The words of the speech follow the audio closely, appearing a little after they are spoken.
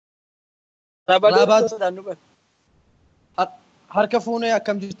Raabaat harka fuunee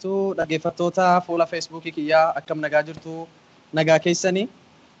akkam jirtu dhaggeeffattoota fuula Feesbuukii kiyyaa akkam nagaa jirtu nagaa keessanii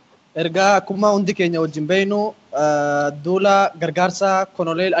ergaa akkuma hundi keenya wajjin beeynu duula gargaarsa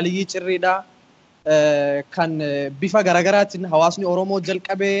koloneel Aliyyii cirriidha kan bifa garagaraatiin hawaasni Oromoo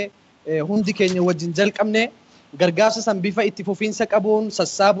jalqabee hundi keenya wajjin jalqabne gargaarsa san bifa itti fufiinsa qabuun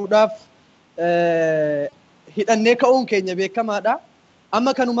sassaabuudhaaf hidhannee ka'uun keenya beekamaadha.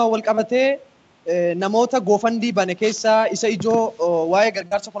 Amma kanuma wal qabatee namoota goofandii bane keessaa isa ijoo waa'ee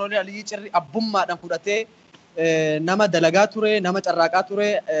gargaarsa koloneel Aliyyii cirrii abbummaadhaan fudhatee nama dalagaa ture, nama carraaqaa ture,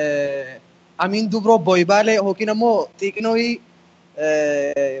 Amiin Dubroo Boybaalee yookiin ammoo xiiqinooyi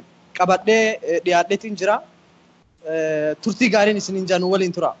qabadhee dhiyaadheetiin jira. Turtii gaariin isiniin jaanu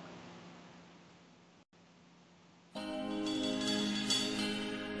waliin tura.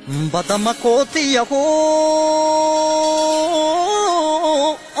 Batama kooti yahoo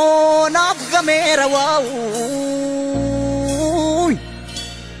naaf gameera waa'uun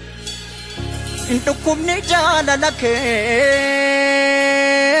dhukkubni jaalala kee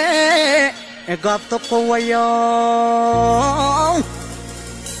gaaf tokko wayyaa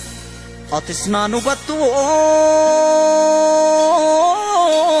atis naan hubattu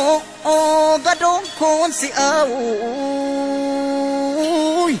gadoon koon si aawuun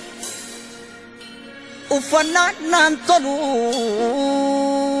uffannaan naan tolu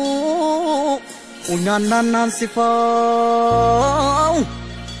unyaan naan si faa'u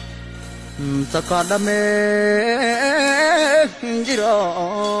takaalamee jira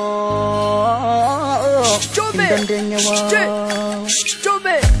dandeenya waa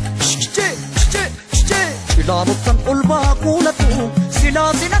ilaaluutan ol baa kuulatu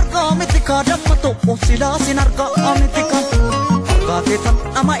silaa sin argaa miti kaa damma tokko silaa sin argaa miti kaa argaa keetan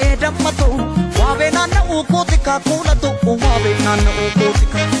nama damma ta'u waabee naanna'uu kooti kaa kuulatu waabee naanna'uu kooti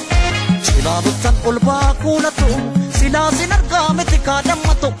kaa ilaaluutan ol baa kuulatu silaa sin argaa miti kaa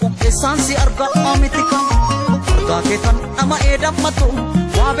damma tokko eessaan si argaa miti kaa argaa keetan nama damma ta'u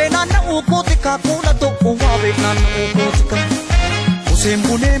waabee naanna'uu kooti kaa kuulatu waabee naanna'uu kooti kaa Useen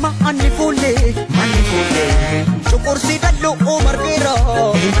bulee ma'anni fuullee Cuqursi dalloo margeera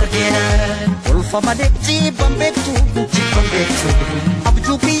Ulfa malee jibban beektu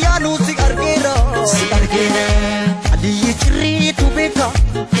Abjuu biyyaanuu si argeera Aliyyii cirriitu beeka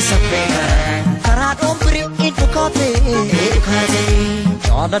Karaa dhoombirii iddu kaate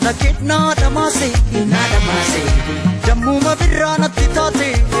Jaalala kee naa dhamaase Dammuma birraa natti taate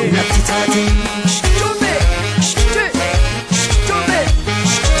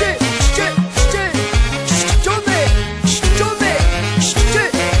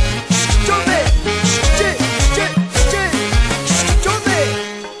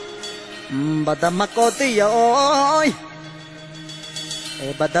Badama kotiyoy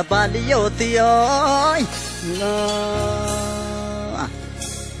badabaliyotiyoy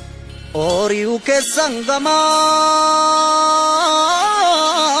Oriu ke sangama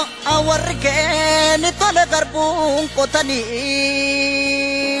awarri keeni tole garbuun qotanii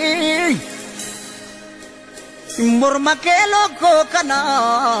morma kee lookoo kana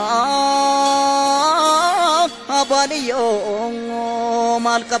abaliyoon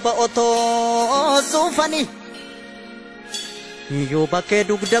maal qaba otoo suufanii yoo bakkee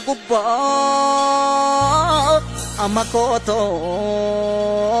dugda gubbaa amma kootoo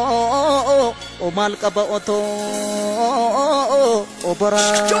maal qaba otoo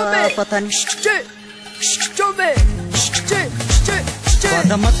boraafatanii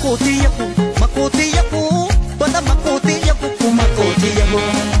bada makootiyyaku bada makootiyyaku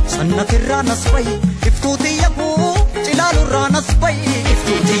sanna kirraa nas bayi iftuutiyyaku cilaalurraa nas bayi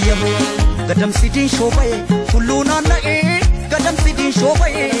iftuutiyyaku gadamsidiin shoobaye tulluu naanna'ee gadamsidiin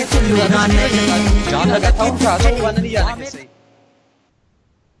shoobaye tulluu naanna'ee jaalala ta'uu taasoo waan ani yaada keessee.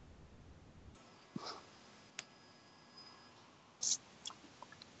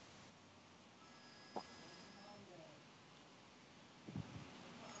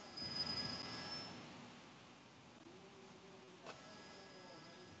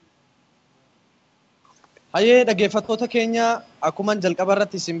 Hayyee dhaggeeffattoota keenya akkuma jalqaba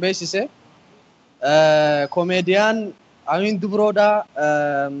irratti isin beeksise komeediyaan Amiin Dubroodha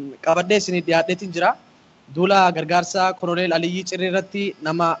qabadhee isinii dhiyaadheetiin jira. Duula gargaarsa koloneel Aliyyii cirrii irratti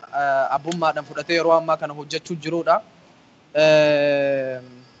nama abbummaadhaan fudhatee yeroo ammaa kana hojjechuu jirudha.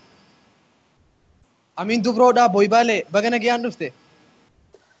 Amiin Dubroodha Boybaalee baga nagayaan dhufte.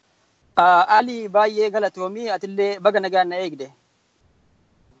 Ali baay'ee galatoomii atillee baga nagaan na eegde.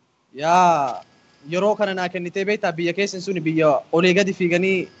 Yaa yeroo kana naa kennitee beektaa biyya keessan sun biyya olii gadi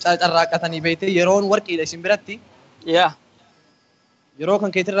fiiganii carraaqatanii beektee yeroon warqiidha isin biratti. yeroo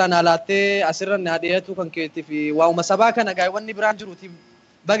kan keetirraa naa laattee asirra naa dhiyeetu kan keetii fi waa'uma sabaa kana gaaywanni biraan jiruutiif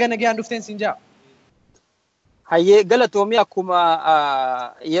baga nagaan dhufteen siin jaa. Hayyee galatoomii akkuma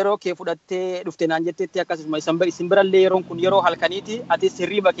yeroo kee fudhattee dhufte naan jetteetti akkasuma isin birallee yeroon kun yeroo halkaniiti atis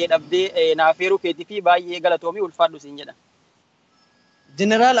hirriba kee dhabdee naafeeruu keetii fi baay'ee galatoomii ulfaadhu siin jedha.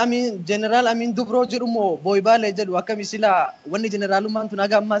 Jeneraal Amin Dubro jedhumoo booybaalee jedhu akkami silaa wanni jeneraalummaan tun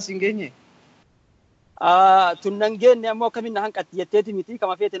haga ammaa siin geenye? Tun nan geenne ammoo akkamiin na hanqatti jetteeti miti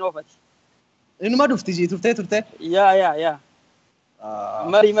kama feete noofati. Inuma dhufti turte? Yaa.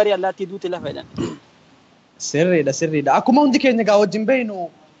 Marii allaattii duuti lafa jedhan. Sirriidha. Akkuma hundi keenya gaa wajjin beeynu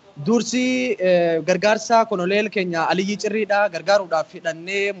dursi gargaarsa koloneel keenya Aliyyii cirriidha gargaaruudhaaf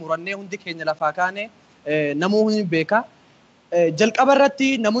hidhannee murannee hundi keenya lafaa kaane namuu hin beeka. Jalqaba irratti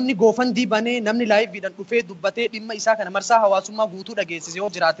namoonni goofandii banee namni laayiviidhaan dhufee dubbatee dhimma isaa kana marsaa hawaasummaa guutuu dhageessise yoo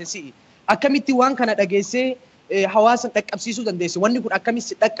jiraate si'i. Akkamitti waan kana dhageessee hawaasa dhaqqabsiisuu dandeesse? Wanni kun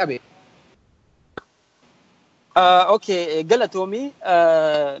akkamitti dhaqqabe? Okay, galatoomii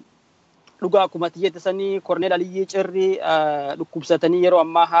dhugaa akkuma tiyyete sanii koloneel Aliyyii cirrii dhukkubsatanii yeroo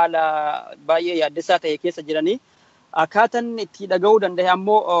ammaa haala baay'ee yaaddessaa ta'e keessa jiranii. Akkaataan itti dhaga'uu danda'e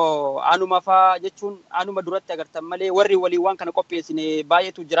ammoo anuma faa jechuun anuma duratti agartan malee warri waliin waan kana qopheessine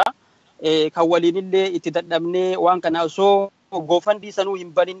baay'eetu jira. Kan waliinillee itti dadhabnee waan kana osoo goofandii sanuu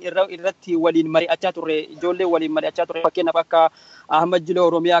hin banin irratti waliin mari'achaa turre ijoollee waliin mari'achaa turre fakkeenyaaf akka Ahmad Jilee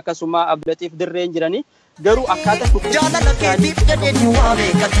Oromiyaa akkasuma Abdulatiif Dirreen jiranii. Garuu akkaataa jaalala keetiif jedheen waa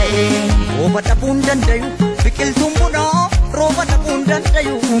beeka ta'e rooba dhabuun dandayu biqiltuun bunaa rooba dhabuun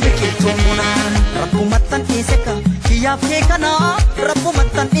dandayu biqiltuun bunaa rabbumattan dhiiseka kiyyaaf kee kanaa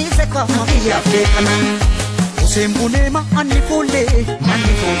rabbumattan dhiiseka kiyyaaf kee kanaa Useen buneema anni fuullee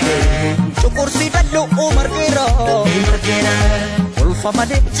cuqursii dalloo margeera olfa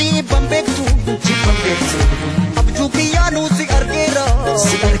malee jibban beektu abjuu kiyyaanuu si argeera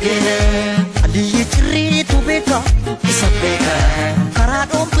Aliyyii cirrii tu beeka isa beeka karaa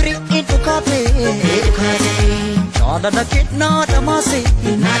dhoombirii iddoo kaatee jaalala kee naa dhamaase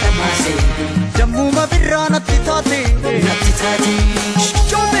dammuma birraa natti taate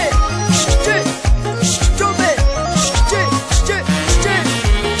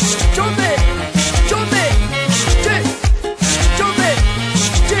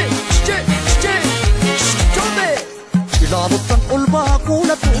Jombe ilaaluttan olbaa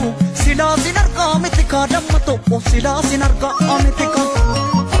kuulatu silaa sin argaa miti kaa damma ta'u silaa sin argaa miti kaa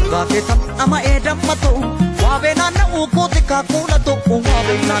argaa keetan nama damma ta'u waabee naanna'uu kooti kaa kuula ta'u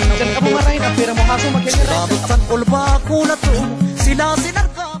waabee naanna'uu ilaaluttan olbaa kuulatu silaa sin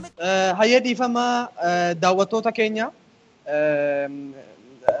argaa miti. Hayyee dhiifamaa daawwattoota keenya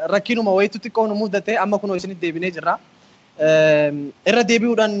rakkinuma wayiitu xiqqoo nu mudate amma kunoo isinitti deebinee jirra. Irra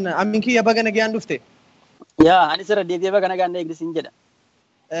deebi'uudhaan Amin kiyya baga nagayaan dhufte. Yaa anis irra deebi'ee baga nagaan eegnisiin jedha.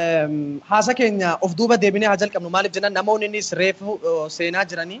 Haasa keenya of duuba deebinee haa jalqabnu maaliif jennaan namoonni innis reefu seenaa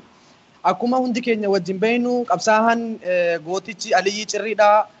jiranii. Akkuma hundi keenya wajjin beeynu qabsaahan gootichi Aliyyii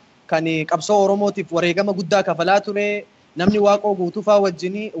cirriidha kan qabsoo Oromootiif wareegama guddaa kafalaa ture. Namni waaqoo guutuufaa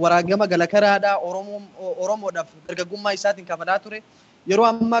wajjin waraagama galakaraadha Oromoodhaaf dargaggummaa isaatiin kafalaa ture. Yeroo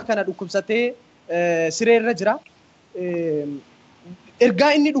ammaa kana dhukkubsatee siree irra jira.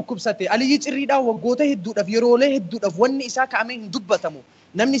 Ergaa inni dhukkubsate Aliyyii cirriidhaa waggoota hedduudhaaf yeroolee hedduudhaaf wanni isaa kaa'amee hin dubbatamu.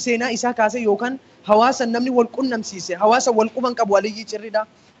 Namni seenaa isaa kaasee yookaan hawaasa namni wal qunnamsiise hawaasa wal quban qabu Aliyyii cirriidhaa.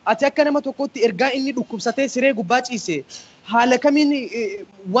 Ati akka nama tokkotti ergaa inni dhukkubsatee siree gubbaa ciise haala kamiin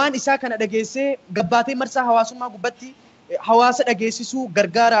waan isaa kana dhageessee gabbaatee marsaa hawaasummaa gubbatti hawaasa dhageessisuu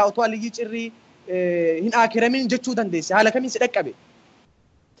gargaaraa otoo Aliyyii cirrii hin akiramin jechuu dandeesse haala kamiin si dhaqqabe?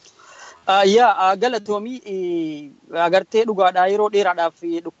 Yaa galatoomii agartee dhugaadhaa yeroo dheeraadhaaf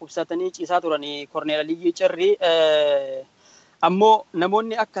dhukkubsatanii ciisaa turan koloneel Aliyyii cirrii ammoo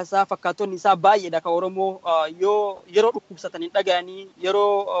namoonni akka isaa fakkaatonni isaa baay'eedha kan Oromoo yeroo dhukkubsatan hin dhaga'anii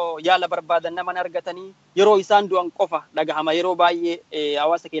yeroo yaala barbaadan nama argatanii yeroo isaan du'an qofa dhagahama yeroo baay'ee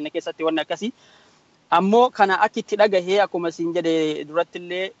hawaasa keenya keessatti wanni akkasii. Ammoo kana akkitti dhagahee akkuma siin jedhe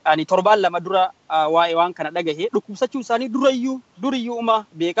durattillee ani torbaan lama dura waa'ee waan kana dhagahee dhukkubsachuu isaanii duriyyuu uma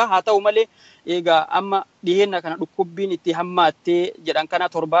beeka haa ta'u malee egaa amma dhiheenna kana dhukkubbiin itti hammaattee jedhan kana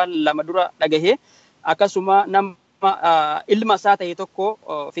torbaan lama dura dhagahee akkasuma nama ilma isaa ta'e tokko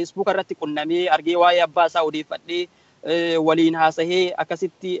Facebook irratti qunnamee argee waa'ee abbaa isaa odeeffadhee waliin haasahee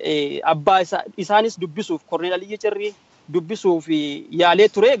akkasitti abbaa isaanis dubbisuuf koloneel Aliyyii cirrii dubbisuuf yaalee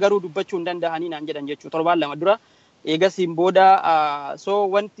ture garuu dubbachuu hin danda'anii naan jedhan jechuudha torbaan lama dura eegasiin booda soo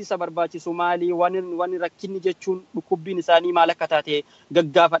wanti isa barbaachisu maali waan rakkinni jechuun dhukkubbiin isaanii maal akka taate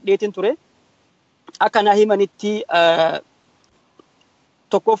gaggaafadheetiin ture akka na himanitti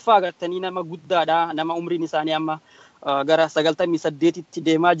tokkoffaa agartanii nama guddaadha nama umriin isaanii amma gara 98tti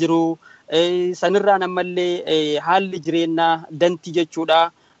deemaa jiru. Sanirraan ammallee haalli jireenyaa dantii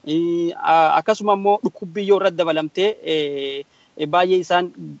jechuudha. Akkasuma immoo dhukkubbiyyoo irratti dabalamtee baay'ee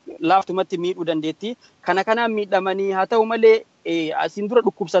isaan laaftumatti miidhuu dandeetti. Kanaan miidhamanii haa ta'u malee asiin dura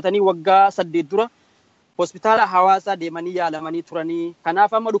dhukkubsatanii waggaa 8 dura hospitaala hawaasaa deemanii yaalamanii turanii.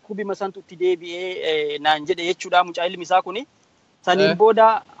 Kanaaf amma dhukkubbii masantutti deebi'ee naan jedhe jechuudha mucaa ilmi isaa kuni. Saniin booda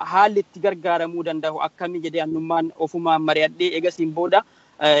haalli itti gargaaramuu danda'u akkamii jedhee annummaan ofumaan mari'adhee eegasiin booda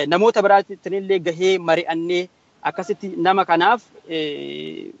namoota biraatillee gahee mari'annee akkasitti nama kanaaf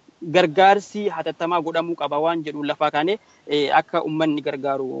gargaarsi hatattamaa godhamuu qaba waan jedhu lafaa kaane akka uummanni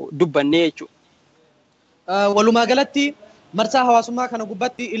gargaaru dubbannee jechuudha. Walumaa galatti marsaa hawaasummaa kana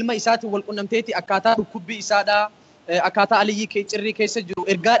gubbatti ilma isaatiin wal qunnamteeti akkaataa dhukkubbii isaadhaa akkaataa Aliyyii cirrii keessa jiru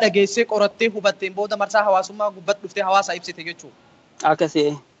ergaa dhageessee qorattee hubatteen booda marsaa hawaasummaa gubbatti dhuftee hawaasa ibsite jechuudha.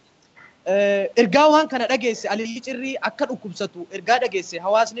 Akkasii. Ergaa waan kana dhageesse Aliyyii cirrii akka dhukkubsatu ergaa dhageesse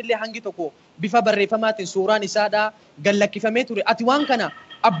hawaasnillee hangi tokko bifa barreeffamaatiin suuraan isaadhaa gallakkifamee ture. Ati waan kana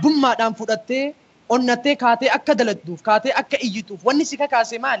abbummaadhaan fudhattee onnattee kaatee akka dalattuuf kaatee akka iyyituuf wanni si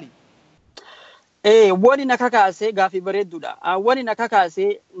kakaase maali? Wani na kakaase gaaffii bareedduudha. Wani na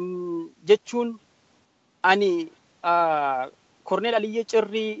kakaase jechuun ani koloneel Aliyyii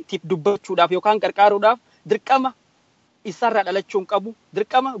cirriitiif dubbachuudhaaf yookaan gargaaruudhaaf dirqama isarraa dhalachuun qabu,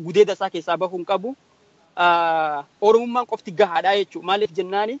 dirqama gudeeda isaa keessaa bahuun qabu, oromummaan qofti gahaadha jechuudha. Maaliif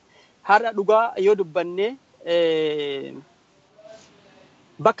jennaani har'a dhugaa yoo dubbanne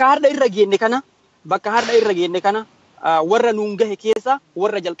bakka har'a irra geenne kana warra nuun gahe keessa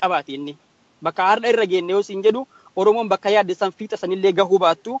warra jalqabaati inni. Bakka har'a irra geenne yoo siin jedhu Oromoon bakka yaadde san fiixa sanillee gahuu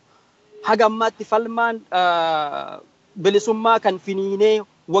baattu haga ammaatti falmaan bilisummaa kan finiinee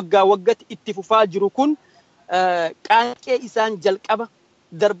waggaa waggatti itti fufaa jiru kun qaanqee isaan jalqaba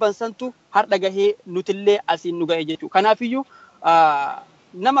darban santu har'a gahee nutillee asiin nu gahe jechuudha. Kanaafiyyuu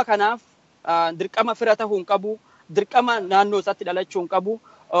nama kanaaf dirqama fira ta'uun qabu, dirqama naannoo isaatti dhalachuu hin qabu,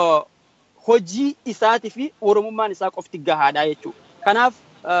 hojii isaatii fi oromummaan isaa qofti gahaadha jechuudha. Kanaaf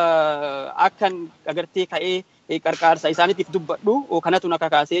akkan agartee ka'ee qarqaarsa isaaniitiif dubbadhu kanatu na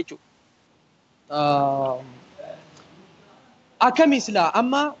kakaase jechuudha. Akkami silaa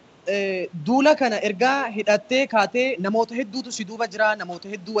amma duula kana ergaa hidhattee kaatee namoota hedduutu si duuba jira, namoota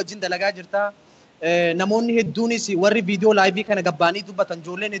hedduu wajjin dalagaa jirta. Namoonni hedduunis warri viidiyoo laayivii kana gabbaanii dubbatan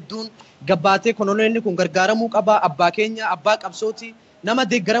ijoolleen hedduun gabbaatee koloneelli kun gargaaramuu qaba, abbaa keenya, abbaa qabsooti, nama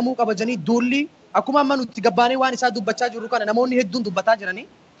deeggaramuu qaba jedhanii duulli akkuma amma nuti gabbaanee waan isaa dubbachaa jirru kana namoonni hedduun dubbataa jiranii.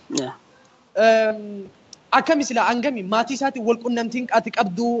 Akkami silaa hangami maatii isaatiin wal qunnamtiin ati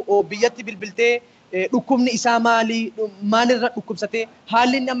qabdu biyyatti bilbiltee dhukkubni isaa maali, maalirra dhukkubsatee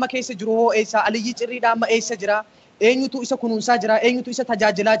haalli inni amma keessa jiru hoo eessa, Aliyyii cirriidha amma eessa jira, eenyutu isa kunuunsaa jira, eenyutu isa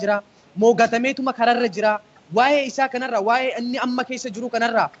tajaajilaa jira, moogatameetuma kararra jira, waa'ee isaa kanarra, waa'ee inni amma keessa jiru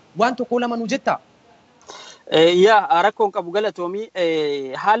kanarra waan tokko lama nu jetta? Yaa rakkoon qabu galatoomii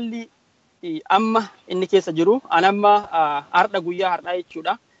haalli amma inni keessa jiru an amma har'a guyyaa har'aa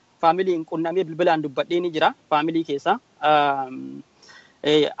jechuudha. Faamiliin qunnamee bilbilaan dubbadhee ni jira faamilii keessa.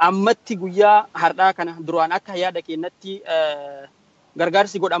 Ammatti guyyaa har'aa kana duraan akka yaada keenyatti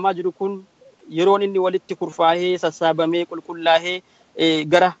gargaarsi godhamaa jiru kun yeroon inni walitti kurfaahee sassaabamee qulqullaahee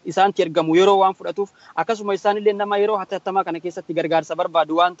gara isaanitti ergamu yeroo waan fudhatuuf akkasuma isaanillee nama yeroo hatattamaa kana keessatti gargaarsa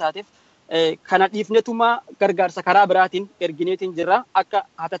barbaadu waan taateef kana dhiifnetuma gargaarsa karaa biraatiin ergineetiin jirra akka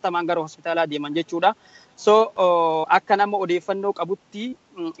hatattamaan gara hospitaalaa deeman jechuudha. So akka nama odeeffannoo qabutti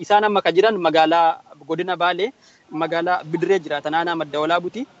isaan amma ka jiran magaalaa godina Baalee magaalaa Bidiree jiraatan aanaa madda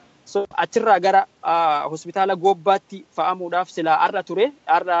walaabuti. So achirraa gara hospitaala Goobbaatti fa'amuudhaaf silaa har'a ture.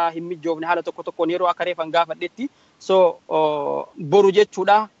 Har'a hin mijoofne haala tokko tokkoon yeroo akka reefan gaafadhetti. So boru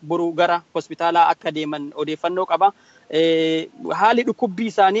jechuudha. Boru gara hospitaalaa akka deeman odeeffannoo qaba. Haali dhukkubbii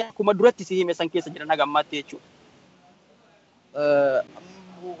isaanii akkuma duratti si hime san keessa jiran haga ammaatti jechuudha.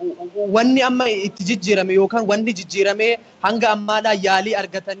 Wanni amma itti jijjiirame yookaan wanni jijjiirame hanga ammaadhaa yaalii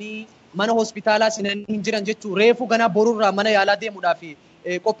argatanii mana hospitaalaa sinanii hin jiran jechuun reefu ganaa borurraa mana yaalaa deemuudhaaf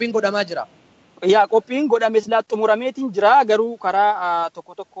qophiin godhamaa jira. Yaa qophiin godhame silaa xumurameetiin jira garuu karaa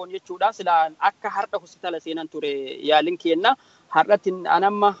tokko tokkoon jechuudha silaa akka har'a hospitaala seenan ture yaaliin kenna har'atti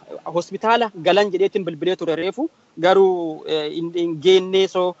anamma hospitaala galan jedheetiin bilbilee ture reefu garuu hin geennee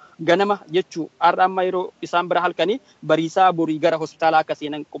soo ganama jechuu har'a amma yeroo isaan bira halkanii bariisaa borii gara hospitaala akka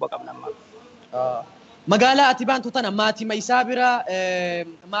seenan quba qabna amma. Magaalaa ati baantu tana maatima isaa bira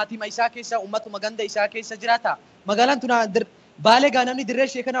maatima isaa keessa uummatuma ganda isaa keessa jiraata. Magaalaan tuna Baalee gaa namni dirree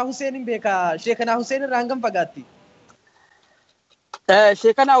Sheekanaa Huseen hin beeka. Sheekanaa Huseen irraa hangam fagaatti?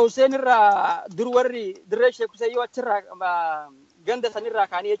 Sheekanaa Huseen irraa dur warri dirree Sheek Huseen yoo achirraa ganda sanirraa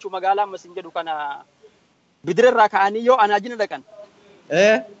kaanii jechuun magaalaa ammas hin jedhu kana bidirarraa ka'anii yoo anaajina dhaqan.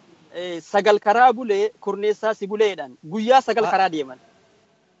 Sagal karaa bulee kurneessaa si buleedhaan guyyaa sagal karaa deeman.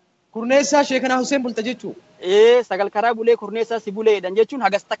 Kurneessaa Sheekana Hussein bulta jechuun. Sagal karaa bulee kurneessaa si buleedhaan jechuun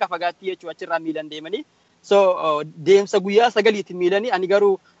hagas takka fagaattii jechuun achirraa miilan deemanii. So deemsa guyyaa sagaliitti miilanii ani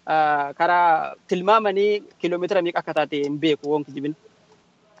garuu karaa tilmaamanii kiiloomeetira meeqa akka taate hin beeku waan kijibin.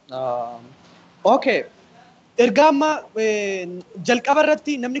 Okay. Erga amma jalqaba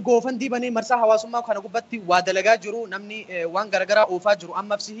irratti namni goofan diibanii marsaa hawaasummaa kana gubbatti waa dalagaa jiru namni waan garagaraa oofaa jiru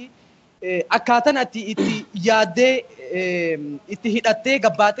ammaaf sihi akkaataan ati itti yaaddee itti hidhattee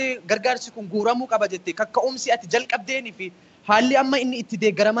gabbaatee gargaarsi kun guuramuu qaba jettee kakka'umsi ati jalqabdeenii fi haalli amma inni itti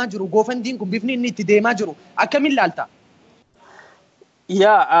deeggaramaa jiru goofan diin kun bifni inni itti deemaa jiru akkamiin laalta?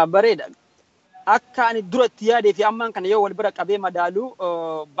 Yaa bareeda. Akka ani duratti yaadee fi ammaan kana yoo wal bira qabee madaalu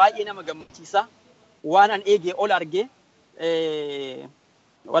baay'ee nama gammachiisa. Waan an eegee ol argee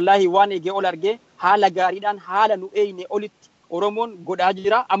wallahi waan eegee ol argee haala gaariidhaan haala nu eeyne olitti Oromoon godhaa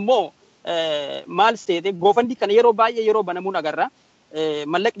jira ammoo maal seete goofandii kana yeroo baay'ee yeroo banamuun agarra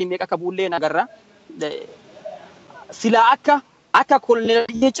mallaqni meeqa akka buullee agarra silaa akka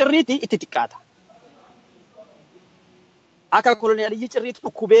koloneel cirriitti itti xiqqaata. Akka koloneel cirriitti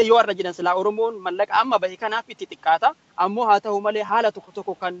dhukkubee yoo arra jedhan silaa Oromoon mallaqa amma bahe kanaaf itti xiqqaata. Ammoo haa ta'u malee haala tokko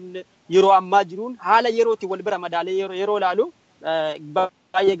tokko kan yeroo ammaa jiruun haala yerootti wal bira madaalee yeroo ilaalu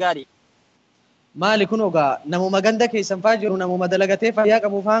baay'ee gaarii. Maali kun ogaa namuma ganda keessan faa jiru namuma dalagatee fayyaa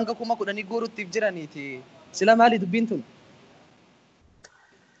qabuuf hanga 10,000 guuruuttiif jiraniiti. Sila maali dubbiin tun?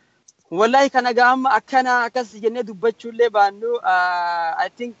 Wallahi kana gaama akkana akkas jennee dubbachuullee baannu I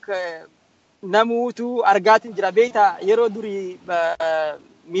think namuutu argaatiin jira beektaa yeroo durii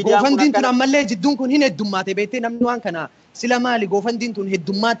miidiyaan goofandiin tun ammallee jidduun kun hin heddummaate beektee namni waan kana sila maali goofandiin tun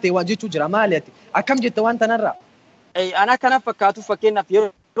heddummaate waa jechuu jira maali ati akkam jette waan tanarraa? Ana kanaaf fakkaatu fakkeenyaaf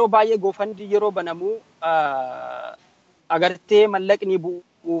yeroo baay'ee goofandii yeroo banamuu agartee mallaqni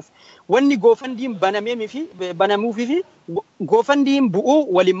bu'uuf wanni goofandiin banamuufi fi goofandiin bu'uu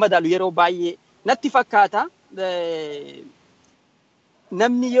waliin madaalu yeroo baay'ee natti fakkaata.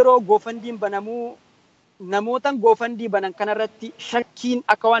 Namni yeroo goofandiin banamuu namootaan goofandii banan kanarratti shakkiin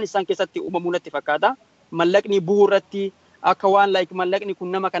akka waan isaan keessatti uumamuu natti fakkaata. Mallaqni bu'uu irratti akka waan mallaqni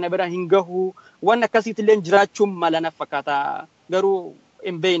kun nama kana bira hin gahu waan akkasiitillee jiraachuun mala natti fakkaata garuu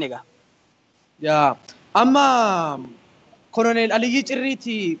hin beekne egaa. Yaa amma koloneel Aliyyii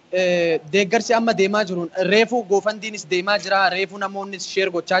cirriiti deeggarsi amma deemaa jiruun reefuu goofandiinis deemaa jira reefuu namoonnis sheer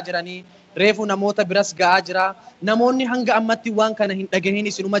gochaa jiranii reefuu namoota biras ga'aa jira namoonni hanga ammatti waan kana hin dhagahin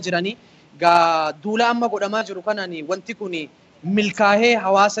isinuma jiranii gaa duula amma godhamaa jiru kanaan wanti kun milkaa'ee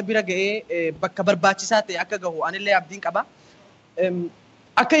hawaasa bira ga'ee bakka barbaachisaa ta'e akka gahu anillee abdiin qaba.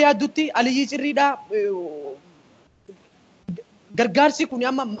 Akka yaaddutti Aliyyii cirriidha gargaarsi kun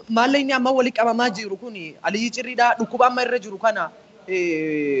amma maallaqni amma walitti qabamaa jiru kun Aliyyii cirriidha dhukkuba amma irra jiru kana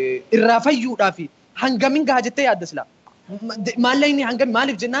irraa fayyuudhaaf hangamin gaha jettee yaadda sila? Maallaqni hangami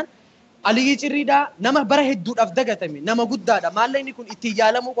maaliif jennaan Aliyyii cirriidha nama bara hedduudhaaf dagatame nama guddaadha maallaqni kun ittiin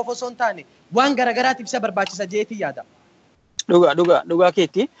yaalamuu qofa osoo hin taane waan garagaraatiif isa barbaachisa jeetii yaada. Dhugaa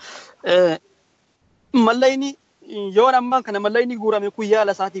keetti. Maallaqni yoo ammaan kana maallaqni guurame kun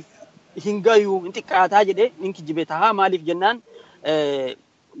yaala isaatiif hin gayu hin xiqqaataa jedhee hin kijibee tahaa maaliif jennaan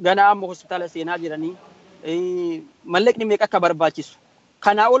gana amma hospitaala seenaa jiranii maallaqni meeqa akka barbaachisu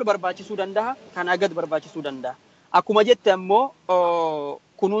kanaa ol barbaachisuu danda'a kanaa gad barbaachisuu danda'a. Akkuma jette ammoo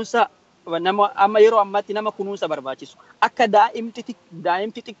kunuunsa nama amma yeroo ammaatti nama kunuunsa barbaachisu akka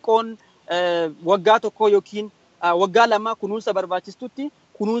daa'imti xiqqoon waggaa tokko yookiin waggaa lama kunuunsa barbaachistutti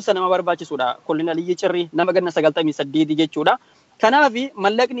kunuunsa nama barbaachisudha. Koloneel Aliyyii cirrii nama ganna 98 jechuudha. Kanaaf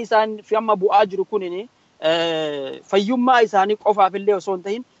mallaqni isaan fi amma bu'aa jiru kunin fayyummaa isaanii qofaafillee osoo hin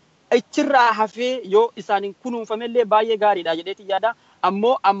ta'in achirraa hafee yoo isaaniin kunuunfamellee baay'ee gaariidha jedheeti yaada.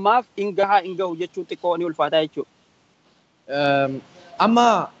 Ammoo ammaaf hin gahu jechuun xiqqoo ni ulfaataa jechuudha. Amma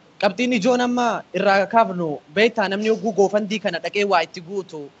qabxiin ijoon amma irraa kaafnu beektaa namni hogguu goofandii kana dhaqee waa itti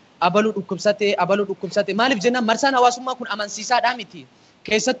guutu abaluu dhukkubsate maaliif jennaan marsaan hawaasummaa kun amansiisaadhaa miti.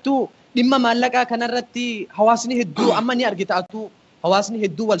 Keessattuu dhimma maallaqaa kanarratti hawaasni hedduu amma ni argitaatu hawaasni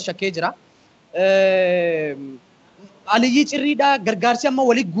hedduu wal shakkee jira. Aliyyii cirriidha gargaarsi amma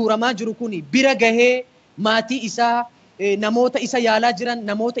walitti guuramaa jiru kun bira gahee maatii isaa namoota isa yaalaa jiran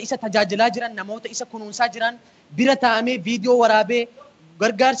namoota isa tajaajilaa jiran namoota isa kunuunsaa jiran bira taa'amee viidiyoo waraabee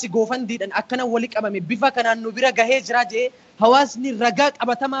gargaarsi goofandiidhaan akkana walitti qabame bifa kanaan nu bira gahee jira jee hawaasni ragaa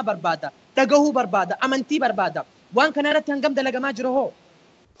qabatamaa barbaada dhagahuu barbaada amantii barbaada waan kanarratti hangam dalagamaa jira hoo?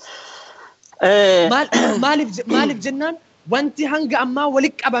 Maaliif jennaan wanti hanga ammaa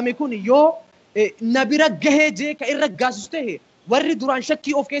walitti qabame kun yoo na bira gahee jee ka irra gaasisu ta'e warri duraan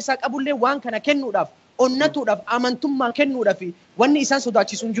shakkii of keessaa qabullee waan kana kennuudhaaf onnatuudhaaf amantummaa kennuudhaaf wanni isaan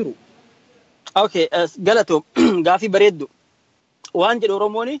sodaachisu hin jiru. Okay, Galato, Gaaffii bareeddu. Waan jedhu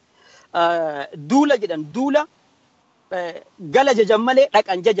Oromooni duula jedhan duula gala jajan malee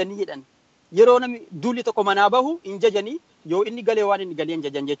dhaqan jajanii jedhan. Yeroo namni duulli tokko manaa bahu hin jajanii yoo inni galee waan inni galee hin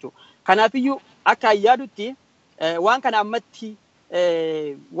jajan jechuudha. Kanaafiyyuu akka yaadutti waan kana ammatti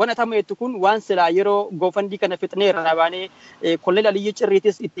wana tameetu kun waan silaa yeroo goofandii kana fixnee irraa baanee koloneel Aliyyii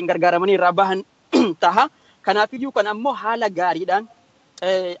cirriitis ittiin gargaaramanii irraa bahan taha. Kanaafiyyuu kan ammoo haala gaariidhaan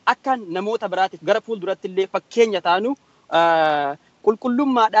akka namoota biraatiif gara fuulduratti illee fakkeenya taanu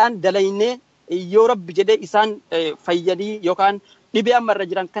qulqullummaadhaan dalaynee yoo rabbi jedhee isaan fayyadii yookaan dhibee ammarra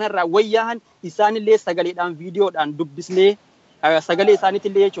jiran kanarraa wayyahan isaanillee sagaleedhaan viidiyoodhaan dubbisnee sagalee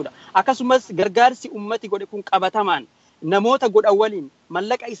isaaniitillee jechuudha. Akkasumas gargaarsi ummati godhe kun qabatamaan namoota godhan waliin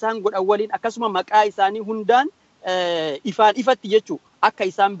mallaqa isaan godhan waliin akkasuma maqaa isaanii hundaan ifaan ifatti jechuudha akka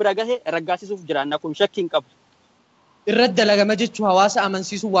isaan bira gahe raggaasisuuf jiraanna kun shakkiin qabu. Irratti dalagama jechuun hawaasa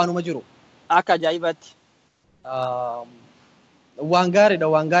amansiisuu waanuma jiru. Akka ajaa'ibaatti. Waan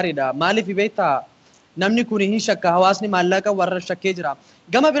gaariidha. Maaliif beektaa namni kun hin shakka hawaasni maallaqa warra shakkee jira.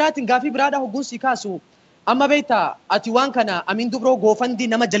 Gama biraatiin gaaffii biraadhaa hogguunsi kaasu amma beektaa ati waan kana Amiin Dubroo goofandii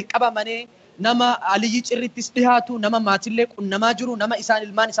nama jalqaba manee nama Aliyyii cirrittis dhihaatu nama maatillee qunnamaa jiru nama isaan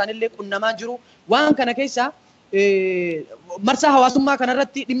ilmaan isaanillee qunnamaa jiru waan kana keessa marsaa hawaasummaa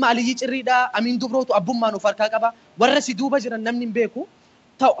kanarratti dhimma Aliyyii cirriidhaa Amiin Dubrootu abbummaan of harkaa qaba warra si duuba jiran namni hin beeku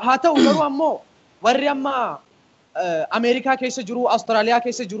haa ta'u garuu ammoo warri amma Ameerikaa keessa jiru Awustiraaliyaa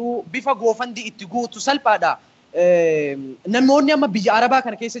keessa jiru bifa goofandii itti guutu salphaadha namoonni amma biyya Arabaa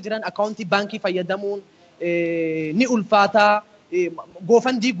kana keessa jiran akkaawuntii baankii fayyadamuun ni ulfaataa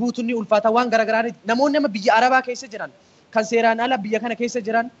goofandii guutuun ni ulfaataa waan garagaraa namoonni amma biyya Arabaa keessa jiran kan seeraan ala biyya kana keessa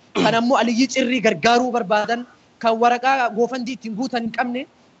jiran kan ammoo Aliyyii cirrii gargaaruu barbaadan kan waraqaa goofandii ittiin guutan hin qabne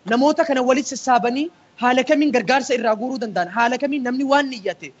namoota kana walitti sassaabanii haala kamiin gargaarsa irraa guuruu danda'an haala kamiin namni waan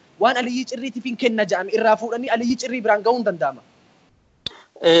niyyate waan Aliyyii cirriitiif hin kenna jedhame irraa fuudhanii Aliyyii cirrii biraan ga'uun danda'ama.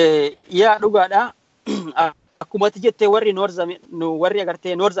 Yaa dhugaadha. Akkumatti jettee warri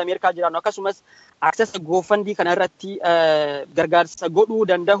agartee Noorz Ameerikaa jiran akkasumas aksesa goofandii kana irratti gargaarsa godhuu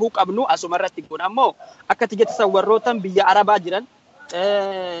danda'uu qabnu asuma irratti kun ammoo akkatti jette warrootan biyya Arabaa jiran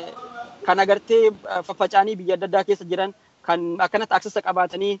kan agartee faffacaanii biyya adda addaa keessa jiran kan akkanatti aksesa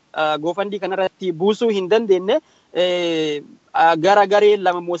qabaatanii goofandii kana irratti buusuu hin dandeenye gara garee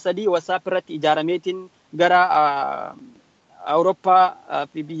lama moo sadii WhatsApp irratti ijaarameetiin gara Awurooppaa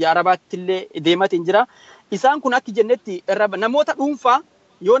fi biyya Arabaatti illee deematiin jira. Isaan kun akka jennetti namoota dhuunfaa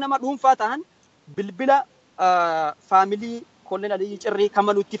yoo nama dhuunfaa ta'an bilbila faamilii koloneel Aliyyii cirrii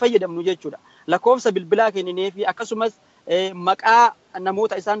kama nutti fayyadamnu jechuudha. Lakkoofsa bilbilaa kenninee fi akkasumas maqaa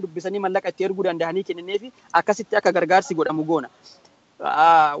namoota isaan dubbisanii mallaqa itti erguu danda'anii kenninee fi akkasitti akka gargaarsi godhamu goona.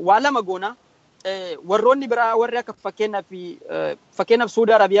 Waa lama goona. Warroonni biraa warri akka fakkeenyaaf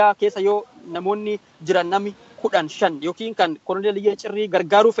Suudi Arabiyaa keessa yoo namoonni jiran namni 15 yookiin kan koloneel Aliyyii cirrii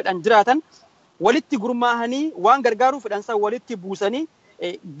gargaaruu fedhan jiraatan walitti gurmaahanii waan gargaaruu fedhan san walitti buusanii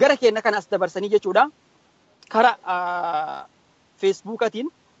gara keenya kan as dabarsanii jechuudha. Karaa Feesbuukatiin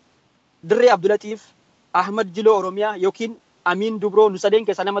Dirree Abdulatiif Ahmad Jiloo Oromiyaa yookiin Amiin Dubroo nu sadeen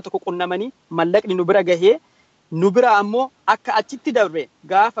keessa nama tokko qunnamanii mallaqni nu bira gahee nu bira ammoo akka achitti darbe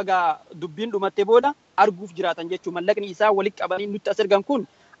gaafa dubbiin dhumatte booda arguuf jiraatan jechuudha. Mallaqni isaa walitti qabanii nutti as ergan kun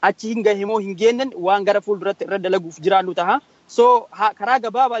achi hin gahe moo hin geennen waan gara fuulduratti irra dalaguuf jiraannu taha. So karaa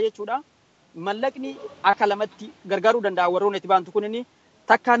gabaabaa jechuudha. Mallaqni akka lamatti gargaaruu danda'a warroonni itti baantu kunini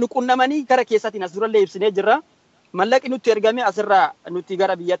takka nu qunnamanii gara keessatiin as durallee ibsinee jirra. Mallaqni nutti ergame asirraa nutti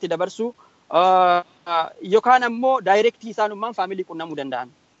gara biyyaatti dabarsu yookaan ammoo daayirektii isaanummaan faamilii qunnamuu danda'an.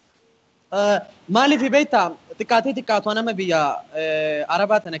 Maaliif beektaa xiqqaatu nama biyya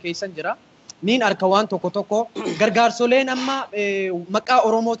Arabaa tana keessan jira. Niin harka waan tokko gargaarsoleen amma maqaa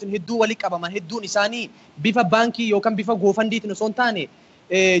Oromootiin hedduu walii qabaman hedduun isaanii bifa baankii yookaan bifa goofandiitiin osoo hin taane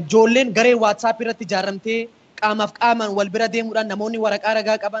ijoolleen garee WhatsApp irratti ijaaramtee qaamaaf qaamaan wal bira deemuudhaan namoonni waraqaa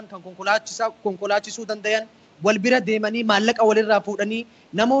ragaa qaban kan konkolaachisuu danda'an wal bira deemanii maallaqa walirraa fuudhanii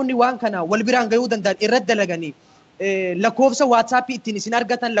namoonni waan kana wal biraan gahuu danda'an irratti dalaganii lakkoofsa WhatsApp ittiin isin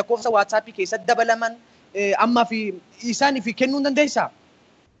argatan lakkoofsa WhatsApp keessatti dabalaman ammaa fi isaanii fi kennuu dandeessaa?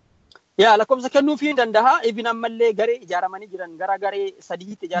 Yaa lakkoofsa kennuu fi danda'a. Ibin ammallee garee ijaaramanii jiran gara garee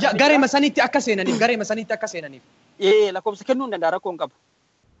sadiitti ijaaramanii. Garee masaniitti akka seenaniif. Lakkoofsa kennuu hin danda'a rakkoon qabu.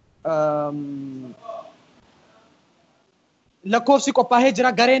 Lakkoofsi qophaa'ee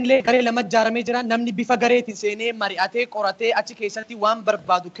jira garee lama ijaaramee jira namni bifa gareetiin seenee mari'atee qoratee achi keessatti waan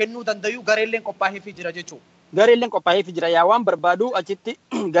barbaadu kennuu danda'u gareelleen qophaa'ee jira jechuudha. Gareelleen qophaa'ee jira yaa waan barbaadu achitti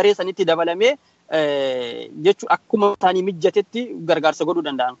garee sanitti dabalamee jechuun akkuma isaanii mijatetti gargaarsa godhuu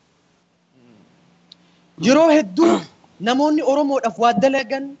danda'an. Yeroo hedduu namoonni Oromoodhaaf waa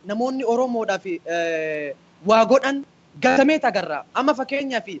dalagan, namoonni Oromoodhaaf waa godhan gatamee agarra. Amma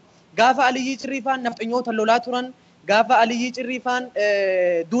fakkeenyaaf gaafa Aliyyii cirriifaan nafxanyoota lolaa turan, gaafa Aliyyii cirriifaan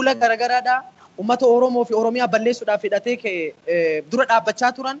duula garagaraadhaa ummata Oromoo fi Oromiyaa balleessuudhaaf hidhatee dura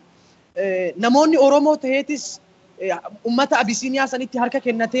dhaabbachaa turan. Namoonni Oromoo ta'eetis ummata Abisiiniyaa sanitti harka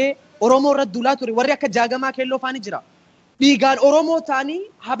kennatee Oromoo irratti duulaa ture. Warri akka Jaagamaa Keelloo faani jira. Dhiigaan Oromoo ta'anii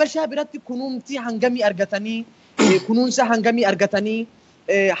Habashaa biratti kunuunsi hangamii argatanii, kunuunsa hangamii argatanii,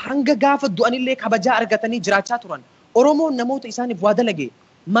 hanga gaafa du'anillee kabajaa argatanii jiraachaa turan. Oromoon namoota isaaniif waa dalage.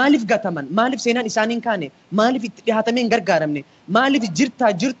 Maaliif gataman? Maaliif seenaan isaanii hin kaane? Maaliif itti dhihaatamee hin gargaaramne? Maaliif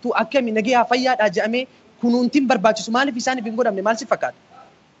jirtu akkami nagayaa fayyaadhaa jedhamee kunuuntiin barbaachisu maaliif isaaniif hin godhamne? Maal si fakkaata?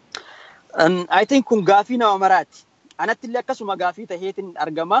 I think kun gaaffii nama maraati. Anatti illee akkasuma gaaffii taheetiin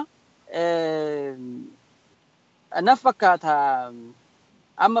argama. Naf fakkaata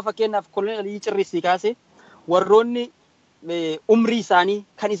amma fakkeenyaaf koloneel Aliyyii cirrii kaase warroonni umrii isaanii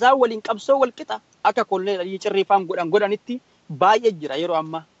kan isaan waliin qabsoo wal qixa akka koloneel Aliyyii cirrii faan godhanitti baay'ee jira yeroo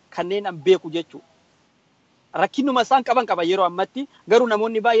amma kanneen an beeku jechuudha. Rakkinuma isaan qaba yeroo ammatti garuu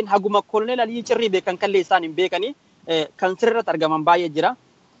namoonni baay'een haguma koloneel Aliyyii cirrii beekan kallee isaan hin beekanii kan sirriitti argaman baay'ee jira.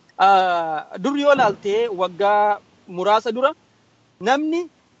 Dur yoo ilaalte waggaa muraasa dura namni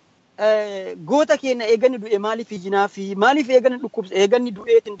goota keenya eeganni du'e maaliif ijinaa fi maaliif eeganni dhukkubsa eeganni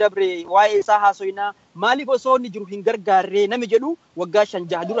du'eetiin dabre waa'ee isaa haasoyinaa maaliif osoo inni jiru hin gargaarree nami jedhu waggaa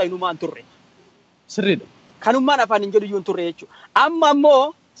 5-6 dura inumaan turre. Sirriidha. Kanummaan afaan hin jedhu iyyuu hin turre jechuudha. Amma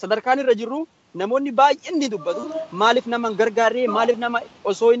ammoo sadarkaan irra jirru namoonni baay'een ni dubbatu. Maaliif nama hin gargaarree maaliif nama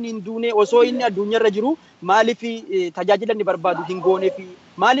osoo inni hin duune osoo inni addunyaa irra jiru maaliif tajaajila inni barbaadu hin goonee fi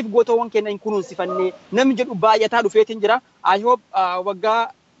maaliif gootawwan keenya hin kunuunsifannee namni jedhu baay'ataa dhufeetiin jira. I hope waggaa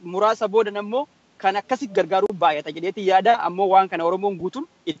muraasa booda ammoo kan akkasitti gargaaruu baay'ata jedheeti yaada ammoo waan kana Oromoon guutuun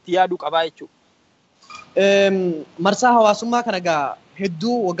itti yaaduu qabaa jechuudha. Marsaa hawaasummaa kana gaa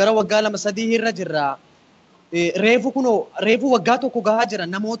hedduu gara waggaa 2-3 irra jirra. Reefu waggaa tokko gahaa jira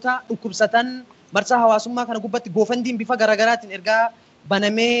namoota dhukkubsatan marsaa hawaasummaa kana gubbatti goofandiin bifa garagaraatiin ergaa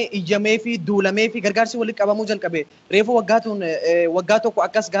banamee ijamee fi duulamee fi gargaarsi walitti qabamuu jalqabe. Reefu waggaa tokko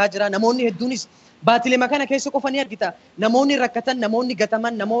akkas gahaa jira. Namoonni hedduunis baatilee kana keessa qofa ni argita. Namoonni rakkatan, namoonni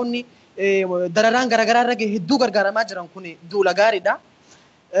gataman, namoonni dararaan garagaraa irra gahe hedduu gargaaramaa jiran kun duula gaariidha.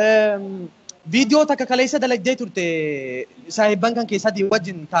 Viidiyoo takka kaleessa dalagdee turte saahibban kan keessatti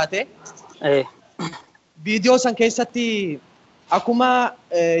wajjin taate. Viidiyoo san keessatti akkuma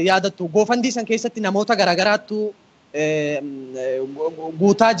yaadattu goofandii san keessatti namoota garagaraattu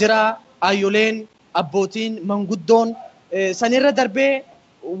guutaa jira. Aayyoleen, abbootiin, manguddoon sanirra darbee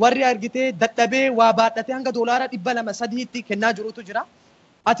warri argitee dadhabee waa baadhatee hanga doolaara 200-300tti kennaa jirutu jira.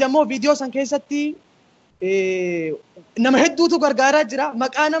 Ati ammoo viidiyoo san keessatti nama hedduutu gargaaraa jira.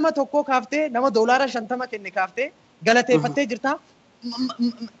 Maqaa nama tokkoo kaaftee nama doolaara 50 kenne kaaftee galateeffattee jirta.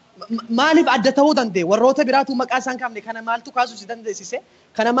 Maaliif adda ta'uu danda'e? Warroota biraatu maqaa isaan kaafne kana maaltu kaasuu si dandeessise?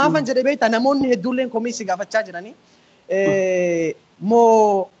 Kana maafan jedhee beektaa namoonni hedduulleen komiisi gaafachaa jiranii.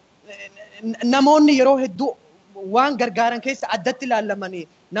 Moo namoonni yeroo hedduu waan gargaaran keessa addatti ilaalamanii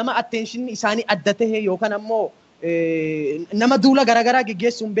nama atteenshinni isaanii adda ta'e yookaan ammoo nama duula garagaraa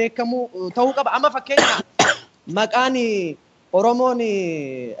geggeessuun beekamu ta'uu qaba. Amma fakkeenya maqaan Oromoon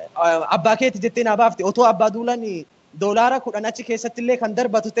abbaa keeti jettee naa baafte otoo abbaa duulan doolaara 10 achi keessatti illee kan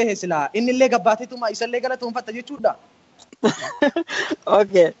darbatu ta'e silaa inni illee gabbaateetuma isallee galatoonfatta jechuudha.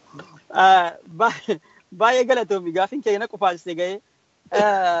 Okay. Baay'ee galatoomi gaaffiin keenya qufaasisee ga'ee.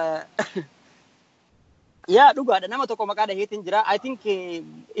 Yaa dhugaadha nama tokko maqaa dhaheetiin jira. I think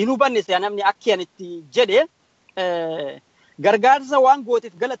hin hubanne namni akka ani itti jedhe gargaarsa waan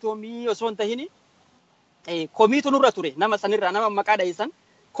gooteef galatoomii osoo hin tahin komiitu nurra ture nama sanirraa nama maqaa dhaheessan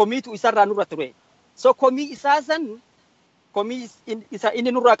komiitu isarraa nurra ture. So komii isaa san komii isa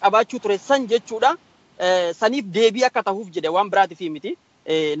inni nurraa qabaachuu ture san jechuudha. Saniif deebii akka ta'uuf jedhe waan biraatiif miti.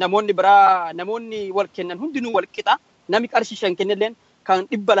 Namoonni biraa namoonni wal kennan hundinuu wal qixa. Nami qarshii 5 kennelleen kan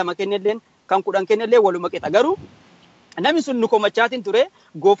 200 kennelleen kan 10 kennellee waluma qixa. Garuu namni sun nu komachaatiin ture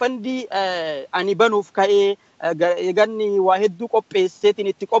goofandii ani banuuf ka'ee eeganni waa hedduu qopheesseetiin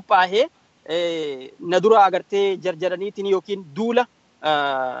itti qophaa'ee na dura agartee jarjaraniitiin yookiin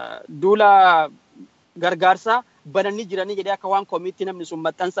duula gargaarsaa bananii jiranii jedhee akka waan komiitti namni sun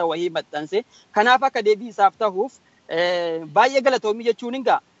maxxansa wahii maxxanse. Kanaaf akka deebii isaaf ta'uuf baay'ee galatoomii jechuun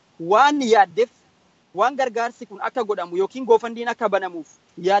egaa waan yaaddeef waan gargaarsi kun akka godhamu yookiin goofandiin akka banamuuf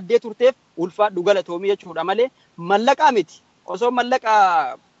yaaddee turteef ulfaadhu galatoomii jechuudha malee mallaqaa miti. Osoo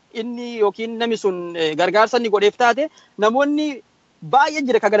mallaqaa inni yookiin namni sun gargaarsa inni godheef taate namoonni baay'ee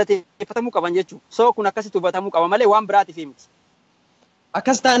jira ka galateeffatamuu qaban jechuudha. So kun akkasitti hubatamuu qaba malee waan biraatiif miti.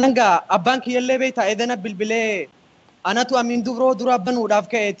 akkas taanaan gaa abbaan kiyyallee beektaa edana bilbilee anatu Amin Dubroo dura banuudhaaf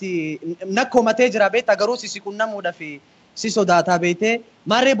ka'eeti nakkomatee jira beektaa garuu si qunnamuudhaaf si sodaataa beektee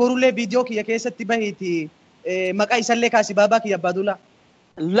maarree borullee viidiyoo kiyya keessatti bahiiti maqaa isallee kaasi baabaa kiyya abbaa duulaa.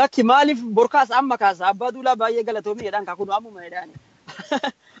 Lakki maaliif borkaas amma kaasa abbaa duulaa baay'ee galatoomii jedhaan kakunu ammuma jedhaani.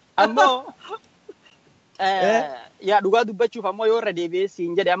 Ammoo yaa dhugaa dubbachuuf ammoo yoo irra deebi'ee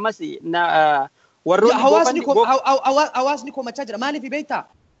siin jedhe ammas warroonni hawaasni komachaa jira maaliif beektaa?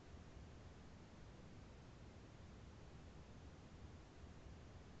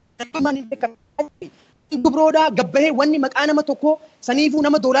 Dubroodhaa gabbahee wanni maqaa nama tokko saniifuu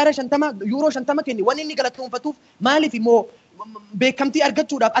nama doolaara 50 yuuroo 50 kenni wanni inni galatoonfatuuf maaliif immoo beekamtii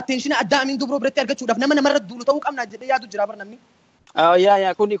argachuudhaaf attenshina addaa Amin Dubroo biratti argachuudhaaf nama namarra duulu ta'uu qabna jedhee yaadu jira bar namni.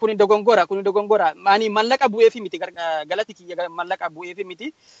 Yaa kuni dogongora ani mallaqa bu'eefi miti galati kiyya mallaqa bu'eefi miti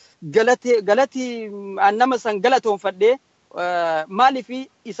galati nama san galatoonfadhee maaliif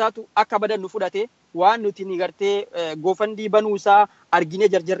isaatu akka badan nu fudhate waan nuti ni gartee goofandii banuusaa arginee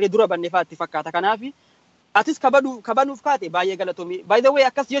jarjarree dura banne faatti fakkaata kanaaf atis kabanuuf kaate baay'ee galatoomii by the way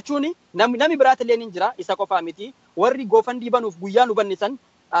akkas jechuun namni biraatillee ni jira isa qofaa miti warri goofandii banuuf guyyaa nu bannisan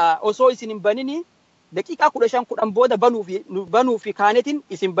osoo isin hin banini daqiiqaa 15 booda banuuf kaanetiin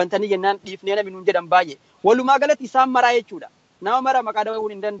isin bantanii jennaan dhiifnee namni nuun jedhan baay'ee walumaa galatti isaan maraa jechuudha nama mara maqaa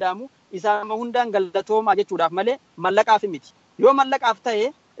dha'uun hin danda'amu isaan hundaan galatoomaa jechuudhaaf malee mallaqaaf miti yoo mallaqaaf ta'e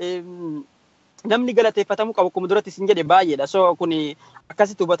namni galateeffatamuu qabu akkuma duratti isin jedhe baay'eedha so kun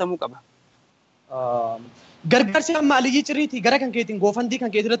akkasitti hubatamuu qaba. Gargaarsi amma Aliyyii cirriitii gara kan keetiin goofandii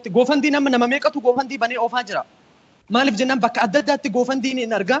kan keetii irratti goofandii nama meeqatu goofandii banee oofaa jira maaliif jennaan bakka adda addaatti goofandii ni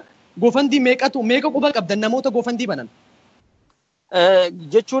argaa goofandii meeqa quba qabdan namoota goofandii banan.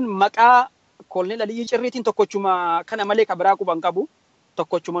 Jechuun maqaa koloneel Aliyyii cirriitiin tokkochuma kana malee kabiraa quban qabu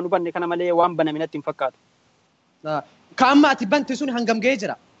tokkochuma nu banne kana malee waan baname natti hin fakkaatu. Ka amma ati bante sun hangam ga'ee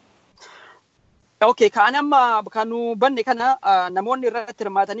jira? Okay, kan amma kanu banne kana namoonni irratti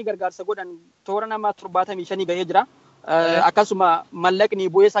hirmaatanii gargaarsa godhan toora nama 75 ga'ee jira. Akkasuma mallaqni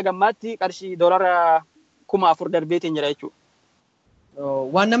bu'ee sagammaatti qarshii doolaara 4,000 darbeetiin jira jechuudha.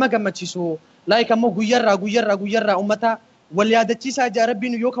 Waan nama gammachiisu like ammoo guyyarraa ummata wal yaadachiisaa ija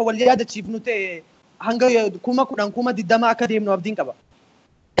rabbiin yoo kan wal yaadachiifnu ta'e hanga 10,000 20,000 akka deemnu abdiin qaba.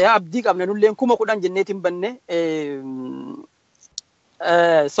 Abdii qabna nulleen 10,000 jenneetiin banne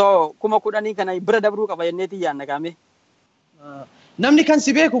so 10,000 kana bira dabruu qaba jenneetiin yaadna gaame. Namni kan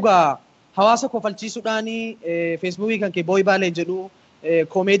si beeku gaa hawaasa kofalchiisuudhaanii feesbuukii kan kee booyi baalee jedhu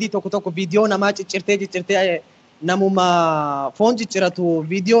koomeedii tokko viidiyoo namaa ciccirtee namuma foon cicciratu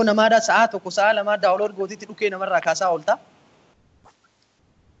viidiyoo namaadha sa'a tokko sa'a lamaa daawulood gootitti dhukee namarraa kaasaa oolta.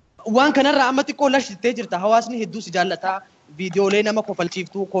 Waan kanarraa amma xiqqoo lashittee jirta hawaasni hedduu si jaallataa viidiyoolee nama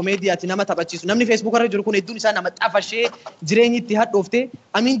kofalchiiftu koomeedii ati nama taphachiisu namni feesbuukarra jiru kun hedduun isaa nama xafashee jireenyi itti hadhoofte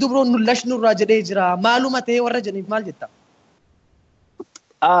Amin Dubroo nu lashnurraa jedhee jira maaluma ta'ee warra jedhaniif maal jetta?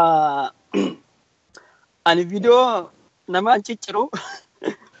 Ani viidiyoo nama cicciru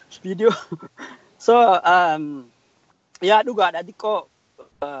viidiyoo so yaa dhugaadha xiqqoo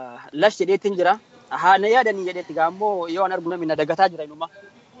lash jedheetiin jira haa na yaadanii jedheetti gaammoo yoo an argu namni na dagataa jira inuma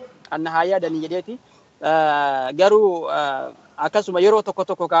anna haa yaadanii jedheeti garuu akkasuma yeroo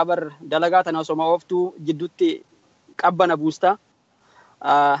tokko kaabar dalagaa tana osoma ooftuu jidduutti qabbana buusta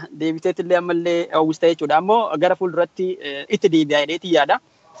deebiteetillee ammallee uwwista jechuudha ammoo gara fuulduratti itti deebi'aa jedheetii yaada.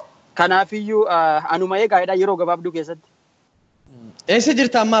 Kanaafiyyuu anuma eegaadha yeroo gabaabduu keessatti. Eessa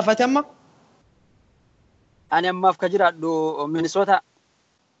jirta ammaaf ati amma? Ani ammaaf ka jiraadhu Minnesota.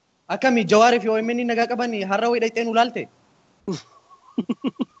 Akkamii Jawaariif yoo inni nagaa qabanii har'a wayii dhaqxee nu laalte?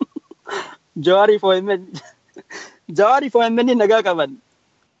 Jawaariif yoo inni nagaa qaban.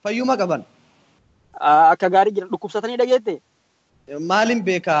 Fayyuma qaban? Akka gaarii jira dhukkubsatanii dhageette? Maaliin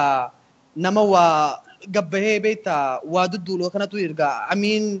beekaa nama waa gabbahee beektaa waa dudduuloo kanatu ergaa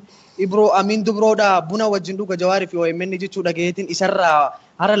Amin Dubroodha buna wajjin dhuga Jawaariif yoo inni jechuu dhageetiin isarraa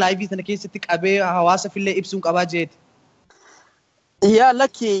hara laayivii sana keessatti qabee hawaasa fillee ibsuun qabaa jeeti. Yaa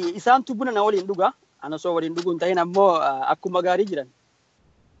lakki isaantu buna na waliin dhuga ana soo waliin dhuguun ta'in ammoo akkuma gaarii jiran.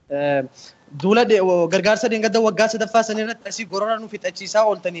 Duula gargaarsa deengadda waggaa sadaffaa sana irratti asii gorora nu fixachiisaa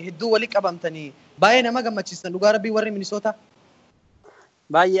ooltanii hedduu walii qabamtanii baay'ee nama gammachiisan dhugaa rabbii warri Minnesota.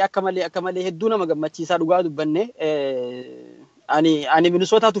 Baay'ee akka malee hedduu nama gammachiisaa dhugaa dubbanne ani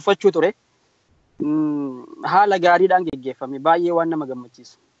Minnesota tuffachuu ture haala gaariidhaan geggeeffame baay'ee waan nama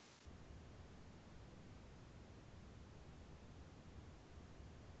gammachiisu.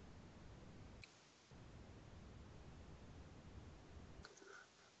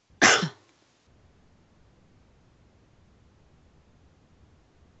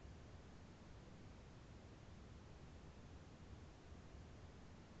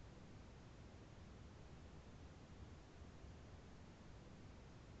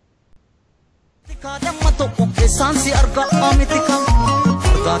 Kadammato esansi arga amitika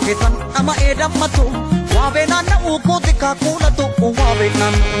arga ketan ama edammato wabe nana ukotika kulato wabe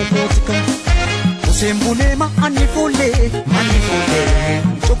nana ukotika usembulema anni fulle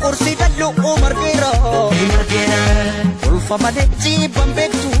chokorsi dallo o margera ulfa male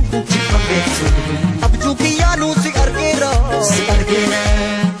chibambektu abju kiyalu si argera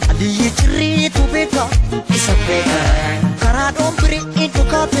Aliyyii cirrii tubeka isabeka karadon biri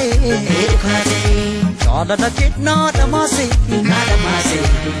idukate jaalala kenna damase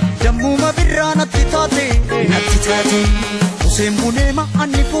dammuma birrana titate usembulema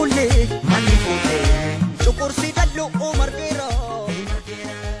anni fulle chokorsi dallo o margera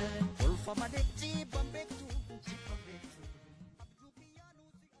ulfa male chibambektu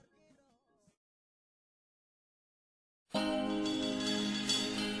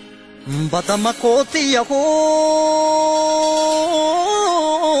Batama koti yaho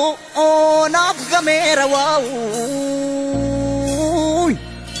naf gamera wau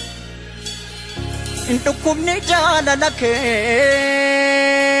into kumne jala lake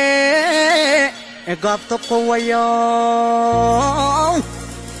gaf to koya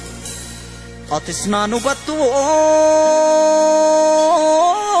atisnanu batu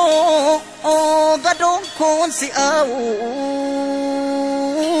gadon kon si au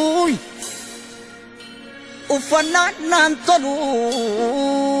ufanan nan tolu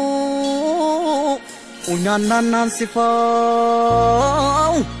unyanan nan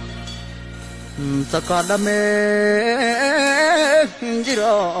sifau takalame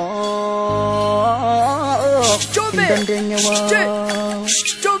jira dandenya wa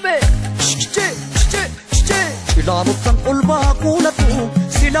ilaalchisee ulba kulatu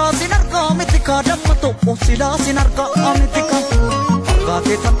sila sinarga mitika dammato sila sinarga mitika arga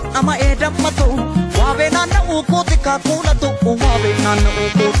ketan ama edammato wabe nana ukotika kulato wabe nana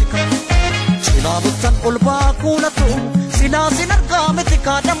ukotika ilaalchisee ulba kulatu sila sinarga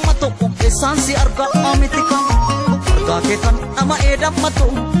mitika dammato esansi arga mitika arga ketan ama edammato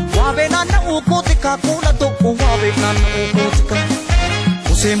wabe nana ukotika kulato wabe nana ukotika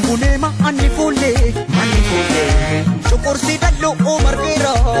usembulema anni fulle chokorsi dallo o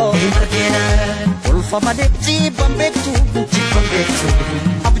margera ulfa male chibambektu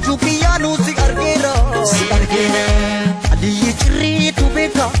abju kiyalu si argera Aliyyii cirrii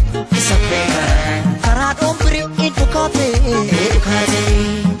tubeka isabeka karadon biri idukate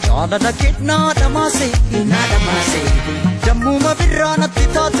jaalala kenna damase dammuma birrana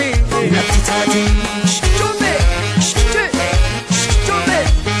titate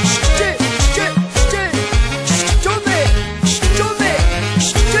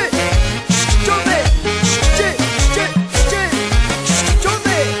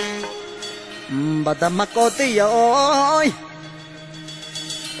Badama koti yoy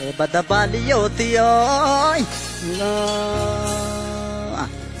badabali yoti yoy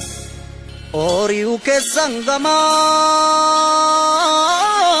ori uke sangama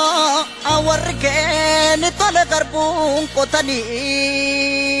awarke ni tole garbun kotani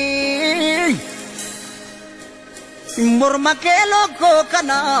murma ke logo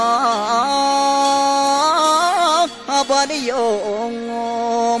kana abaliyo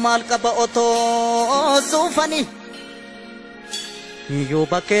malka ba oto sufani yo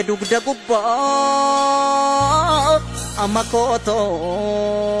bake dugda gubba amakoto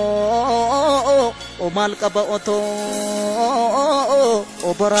o malka ba oto o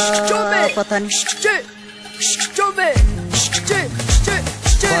bara patani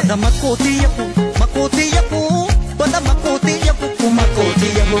pada makoti yaku pada makoti yaku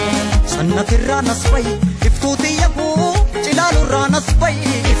sanna kirranas pai iftuti yaku cilalu ranas pai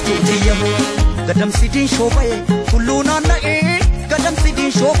iftuti yaku gadam sidin shobai kulluna nae gadam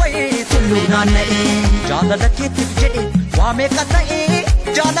sidin shobai kulluna nae jaalala keetif jedhe waame katae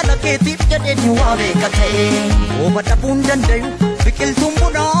jaalala keetif jedhe waame katae rooba dhabuun dandayu biqiltuun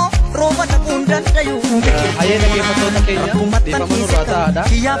bunaa rooba dhabuun dandayu Ayyaana geeffattoota keenya deefaman irraa ta'aadha.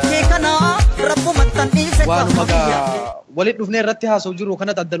 kiyyaaf kee kana rabbumattan dhiise Waanuma walitti dhufnee irratti haasa'u jiru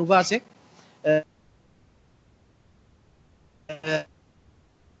kanatti adda nu baase.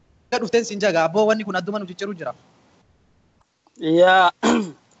 Dhufteen siin jaga abboo wanni kun adduma nu cicciru jira. Yaa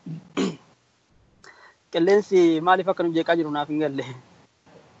qilleensi maaliif akka nu jeeqaa jiru naaf hin galle.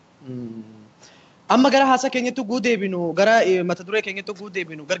 Amma gara haasa keenyatti guu deebinu gara mata duree keenyatti guu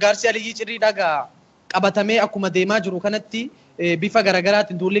deebinu gargaarsi Aliyyii cirriidhaa qabatamee akkuma deemaa jiru kanatti bifa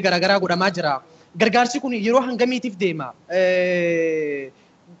garaagaraatiin duulli garaagaraa godhamaa jira. Gargaarsi kun yeroo hangamiitiif deema?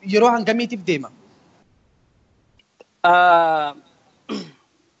 Yeroo hangamiitiif deema?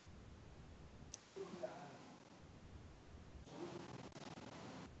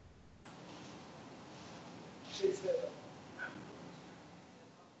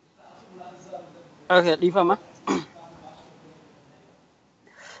 Okay, dhiifama.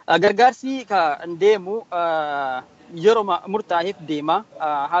 Gargaarsi kan deemu yeroo murtaa'eef deema.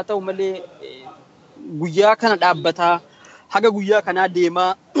 Haa ta'u malee guyyaa kana dhaabbataa haga guyyaa kanaa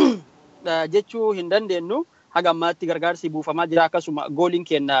deemaa jechuu hin dandeenyu. Haga ammaatti gargaarsi buufamaa jira. Akkasuma gooliin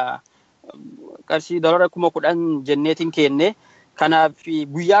kenna qarshii $10,000 jenneetiin kenne. Kanaaf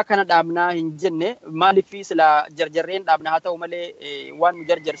guyyaa kana dhaabnaa hin jenne maaliif sila jarjarreen dhaabna haa ta'u malee waan nu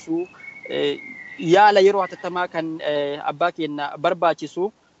jarjarsu yaala yeroo hatattamaa kan abbaa keenya barbaachisu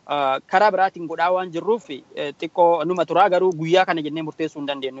karaa biraatiin godhaa waan jirruuf xiqqoo numa turaa garuu guyyaa kana jennee murteessuu hin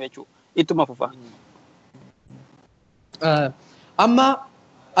dandeenyu jechuudha. Ittuma fufa. Amma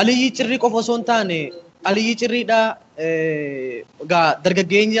Aliyyii cirrii qofa osoo hin taane Aliyyii cirriidhaa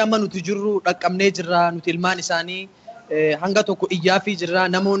dargaggeeyyi amma nuti jirru dhaqqabnee jirra nuti ilmaan isaanii hanga tokko iyyaa fi jirra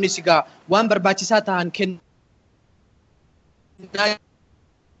namoonni sigaa waan barbaachisaa ta'an kennaa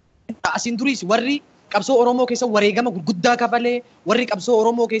asiin duriis warri qabsoo Oromoo keessa wareegama gurguddaa kafalee warri qabsoo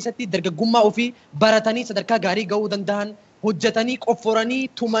Oromoo keessatti dargaggummaa ofii baratanii sadarkaa gaarii ga'uu danda'an hojjetanii qofforanii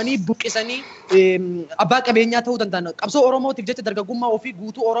tumanii buqqisanii abbaa qabeenyaa ta'uu danda'an qabsoo Oromootiif jecha dargaggummaa ofii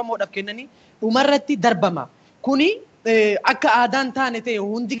guutuu Oromoodhaaf kennanii dhumarratti darbama. Kuni akka aadaan taane ta'e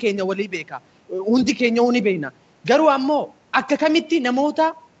hundi keenya walii beeka. Hundi keenya ni beekna. Garuu ammoo akka kamitti namoota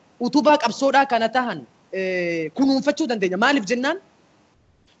utubaa qabsoodhaa kana tahan kunuunfachuu dandeenya. Maaliif jennaan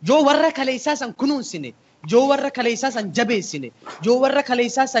yoo warra kaleessaa san kunuunsine, yoo warra kaleessaa san jabeessine, yoo warra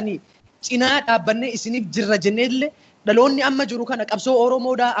kaleessaa sanii cinaa dhaabbannee isiniif jirra jenneellee dhaloonni amma jiru kana qabsoo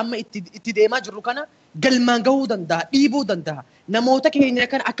Oromoodhaa amma itti deemaa jiru kana galmaan gahuu danda'a, dhiibuu danda'a. Namoota keenya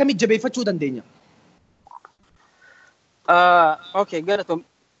kana akkamitti jabeeffachuu dandeenya? Okay, galatoom.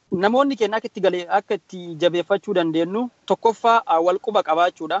 Namoonni keenya akka itti jabeeffachuu dandeenyu tokkoffaa walquba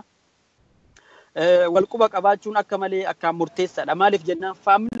qabaachuudha. Walquba qabaachuun akka malee akkaan murteessaadha. Maaliif jennaan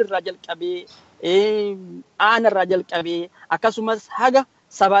faamilii irraa jalqabee aana irraa jalqabee akkasumas haga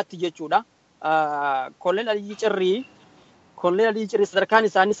sabaatti jechuudha. Koloneel Aliyyii cirrii sadarkaan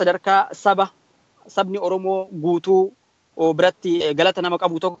isaanii sadarkaa sabni Oromoo guutuu biratti galata nama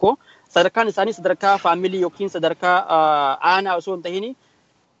qabu tokko sadarkaan isaanii sadarkaa faamilii yookiin sadarkaa aanaa osoo hin tahin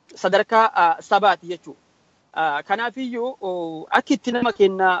sadarkaa sabaati jechuudha. Kanaafiyyuu akka itti nama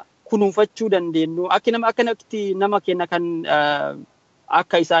keenya kunuunfachuu dandeenyu akka itti nama keenya kan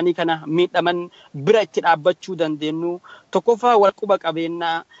akka isaanii kana miidhaman bira itti dhaabbachuu dandeenyu tokkoffaa walquba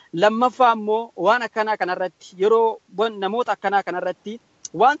qabeenyaa lammaffaa immoo waan akkanaa kanarratti yeroo namoota akkanaa kanarratti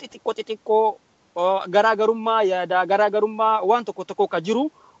waan xixiqqoo garaagarummaa yaadaa garaagarummaa waan tokko ka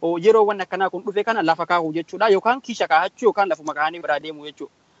jiru yeroo waan akkanaa kun dhufe kana lafa kaa'uu jechuudha yookaan kiisha kaa'achuu yookaan lafuma kaa'anii biraa deemuu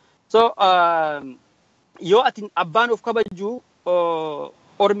jechuudha. So yoo ati abbaan of kabaju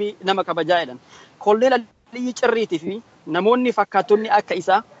ormi nama kabajaa jedhan. Koloneel Aliyyii cirriitii fi namoonni fakkaattonni akka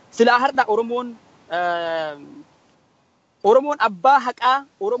isaa silaa har'a Oromoon abbaa haqaa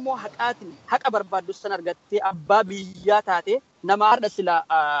Oromoo haqaatiin haqa barbaaddu san argattee abbaa biyyaa taate nama har'a silaa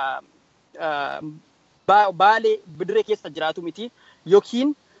baalee bidiree keessa jiraatu miti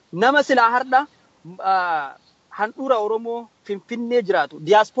yookiin nama silaa har'a handhuura Oromoo Finfinnee jiraatu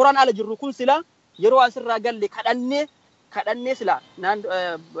diyaaspooraan ala jirru kun silaa yeroo asirraa galle kadhannee silaa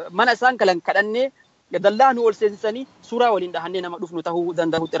mana isaan kalan kadhannee dallaa nu ol seensisanii suuraa waliin dhahannee nama dhufnu tahuu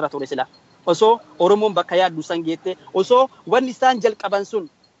danda'utti irra ture silaa. Osoo Oromoon bakka yaaddu san geette osoo wanni isaan jalqaban sun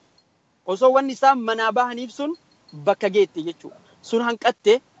osoo wanni isaan manaa bahaniif sun bakka geette jechuudha. Sun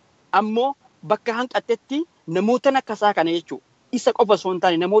hanqatte ammoo bakka hanqattetti namootan akkasaa kana jechuudha. Isa qofa osoo hin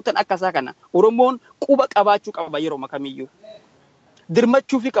taane namootan akkasaa kana Oromoon quba qabaachuu qaba yeroo makamiyyuu.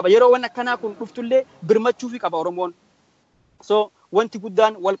 Dirmachuufi qaba yeroo waan akkanaa kun dhuftullee birmachuufi qaba Oromoon. So wanti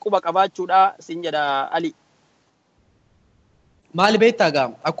guddaan wal quba qabaachuudha sin jedha Ali. Maali beektaa gaa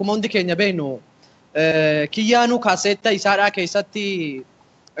akkuma hundi keenya beeknu kiyyaanuu kaaseetta isaadhaa keessatti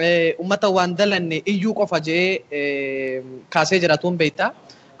ummata waan dalanne iyyuu qofa jee kaasee jiratuun beektaa.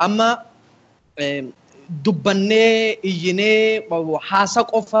 Amma dubbannee iyyinee haasa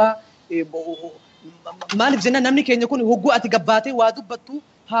qofa maaliif jenna namni keenya kun hogguu ati gabbaatee waa dubbattu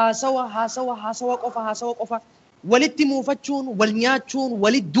haasawa qofa walitti muufachuun wal nyaachuun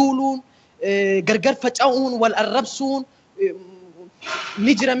walit duuluun gargar faca'uun wal arrabsuun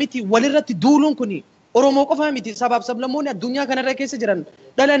ni jira miti walirratti duuluun kuni Oromoo qofa miti sabaaf sablammoonni addunyaa kanarra keessa jiran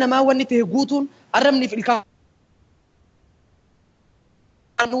dhala namaa wanni ta'e guutuun arrabniif ilkaan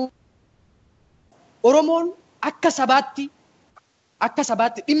Oromoon akka sabaatti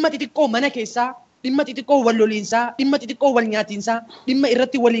dhimma xixiqqoo mana keessaa dhimma xixiqqoo wal loliinsaa, dhimma xixiqqoo wal nyaatiinsaa, dhimma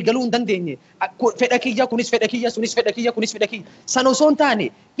irratti walii galuu hin dandeenye. Fedha kiyya kunis fedha kiyya sunis fedha kiyya kunis fedha kiyya. San osoo hin taane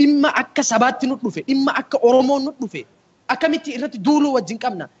dhimma akka sabaatti nu dhufe, dhimma akka Oromoon nu dhufe. Akkamitti irratti duuluu wajjin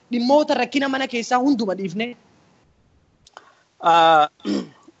qabna. Dhimmoota rakkina mana keessaa hunduma dhiifne.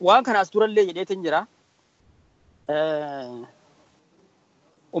 Waan kanaas durallee jedheetiin jira.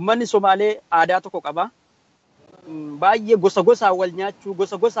 Uummanni Somaalee aadaa tokko qaba. Baay'ee gosa gosaan wal nyaachuu,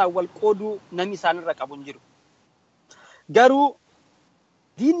 gosa gosaan wal qooduu namni isaanirra qabu hin jiru. Garuu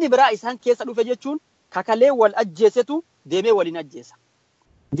diinni biraa isaan keessa dhufe jechuun kakalee wal ajjeesetu deemee waliin ajjeesa.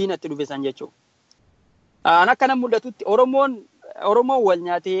 Diinatti dhufe isaan jechuudha. Akka nama mul'atutti Oromoon wal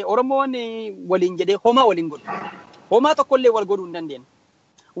nyaatee, Oromoon waliin jedhee homaa waliin godhu. Homaa tokkollee wal godhuu hin dandeenye.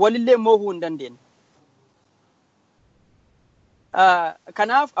 Walillee moohuu hin dandeenye.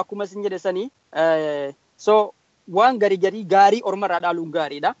 Kanaaf akkuma isin jedhe sanii waan gaarii ormarraa dhaaluun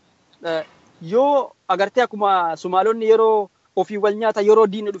gaariidha. Yoo agartee akkuma Sumaalonni yeroo ofii wal nyaata yeroo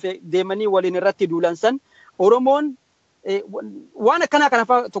diinni dhufe deemanii waliin irratti duulan san Oromoon waan akkanaa kana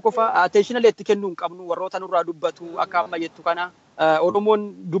tokkoffaa attentionally itti kennuu hin qabnu warroota nurraa dubbatu akka amma jettu kana Oromoon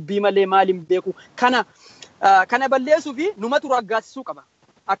dubbii malee maaliin beeku kana balleessuu fi numatu raggaasisuu qaba.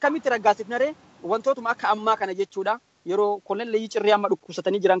 Akkamitti raggaasifnaree wantootuma akka ammaa kana jechuudha. Yeroo koloneel cirrii amma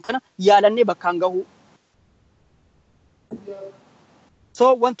dhukkubsatanii jiran kana yaalannee bakkaan gahu.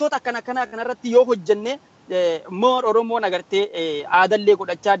 Wantoota akkana kanarratti yoo hojjenne moor Oromoon agartee aadallee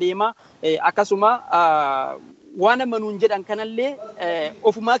godhachaa deema. Akkasuma waan amma nuun jedhan kanallee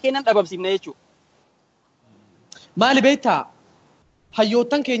ofumaa kennan dhabamsiifna jechuudha. Maali beektaa?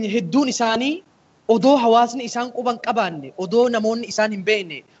 Hayyoottan keenya hedduun isaanii odoo hawaasni isaan quban qabaanne, odoo namoonni isaan hin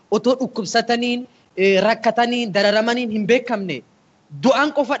beekne, odoo dhukkubsataniin rakkataniin dararamaniin hin beekamne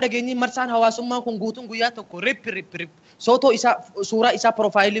du'aan qofa dhageenyi marsaan hawaasummaa kun guutuun guyyaa tokko rip sootoo isaa suuraa isaa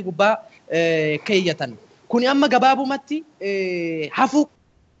profaayilii gubbaa keeyyatan. Kuni amma gabaabumatti hafuu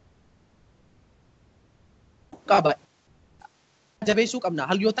qaba. Jabeessuu qabna.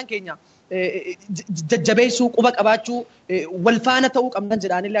 Hayyoottan keenya jajjabeessuu quba qabaachuu wal faana ta'uu qabna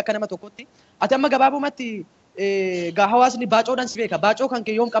jedhaanillee akka nama tokkotti. Ati amma gabaabumatti gaa hawaasni baacoodhaan si beeka. Baacoo kan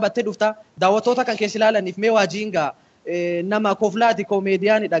kee yoom qabattee dhufta? Daawwattoota kan keessa ilaalaniif mee waajiin gaa nama kooflaati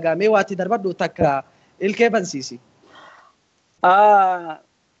koomeediyaani dhagaa mee waatti darbadhu takka ilkee bansiisi.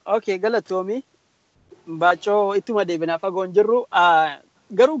 Okay, galatoomi. Baacoo ittuma deebinaa fagoon jirru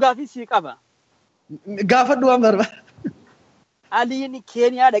garuu gaaffii sii qaba. Gaafadhu waan barbaada. Aliyyii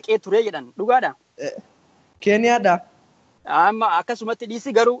Keeniyaa dhaqee ture jedhan dhugaadha? Keeniyaadha. Amma akkasumatti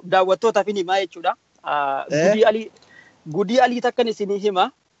dhiisi garuu daawwattootaaf hin himaa jechuudha. Gudii Alii takkan isinii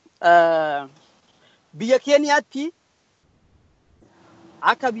hima. Biyya Keeniyaatti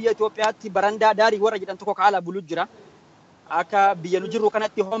akka biyya Itoophiyaatti barandaa daarii warra jedhan tokko kaala bulu jira. Akka biyya nu jirru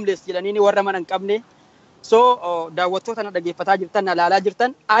kanatti homeless jedhanii warra mana hin qabne. Daawwattoota na dhageeffataa jirtan na ilaalaa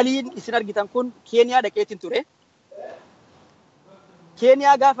jirtan Aliin isin argitan kun Keeniyaa dhaqeetiin ture.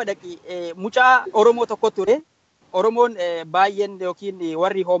 Keeniyaa gaafa dhaqi mucaa Oromoo tokko ture. Oromoon baay'een yookiin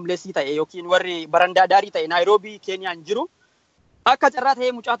warri homelessii ta'e yookiin warri barandaa daarii ta'e Naayiroobii Keeniyaan jiru. Akka carraa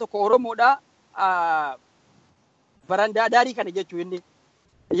ta'ee mucaa tokko Oromoodha barandaa daarii kana jechuun inni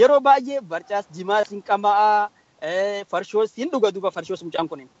yeroo baay'ee barcaas jimaa siin qamaa farshoos hin dhuga duuba farshoos mucaan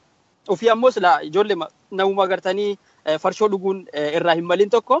kun. Ofii ammoo sila ijoollee namuma agartanii farshoo dhuguun irraa hin malin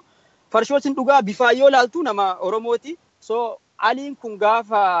tokko farshoos hin dhugaa bifaa yoo laaltu nama Oromooti. Aliin kun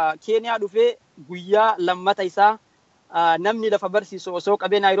gaafa Keeniyaa dhufee guyyaa lammata isaa namni lafa barsiisu osoo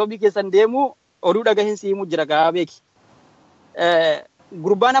qabee Naayiroobii keessan deemu oduu dhagahin siimu jira gaa beeki.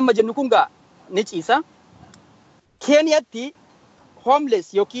 Gurbaan amma jennu kun gaa ni ciisa. Keeniyaatti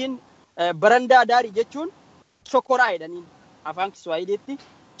homeless yookiin barandaa daarii jechuun chokoraa jedhaniin afaan Kiswaahiliitti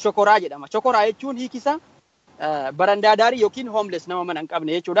chokoraa jedhama. Chokoraa jechuun hiikisa barandaa daarii yookiin homeless nama mana hin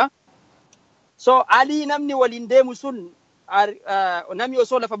qabne jechuudha. Alii namni waliin deemu sun namni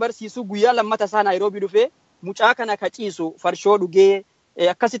osoo lafa barsiisu guyyaa lammata isaa Naayiroobii dhufee mucaa kana ka ciisu farshoo dhugee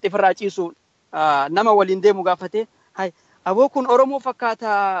akkasitti ofirraa ciisu nama waliin deemu gaafate aboo kun Oromoo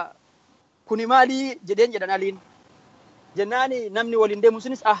fakkaata kuni maali jedheen jedhan Aliin jennaani namni waliin deemu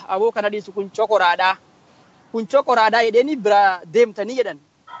sunis aboo kana dhiisu kun chokoraadhaa jedheeni bira deemtanii jedhan.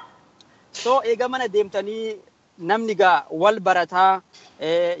 Eega mana deemtanii namni gaa wal barataa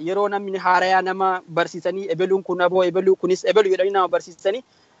yeroo namni haarayaa nama barsiisanii ebeluun kun aboo ebeluu kunis ebelu jedhanii nama barsiisanii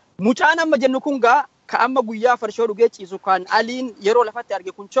mucaan amma jennu kun gaa ka amma guyyaa farshoo dhugee ciisu kan Aliin yeroo lafatti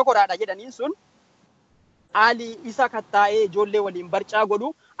arge kun chokoraadha jedhaniin sun Ali isa kattaa'ee ijoollee waliin barcaa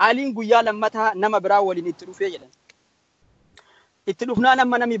godhu Aliin guyyaa lammataa nama biraa waliin itti dhufee jedhan. Itti dhufnaan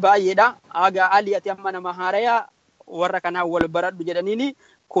amma nami baay'eedha. Aga Ali ati amma nama haarayaa warra kanaa wal baradhu jedhaniini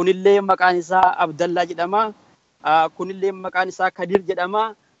kunillee maqaan isaa Abdallaa jedhama. Kunillee maqaan isaa Kadir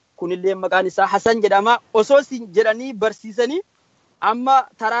jedhama. Kunillee maqaan isaa Hasan jedhama. Osoo jedhanii barsiisanii amma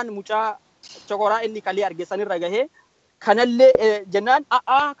taraan mucaa chokoraa inni kalii argeessanirra gahee kanallee jennaan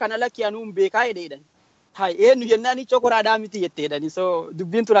kana lakkii anuun beekaa jedhan. Hai eenyu jennaani chokoraadhaa miti jetteedhani. So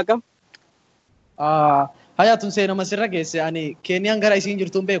dubbiin tun akkam? Hayatun seenuma sirra geesse ani Keeniyaan gara isiin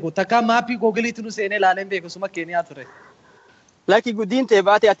jirtuun beeku. Takka maappii googiliitu nu seenee ilaaleen beeku suma Keeniyaa ture. Lakki guddiin ta'e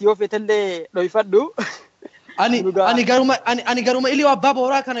baate ati yoo feetellee dhoyfadhu. Ani garuma iliyoo abbaa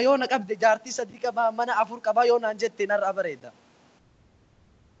booraa kana yoo na qabde jaartii sadii qabaa mana afur qabaa yoo naan jette narraa bareeda.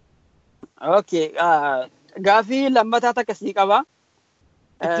 Okay, gaaffii lammataa takka sii qaba.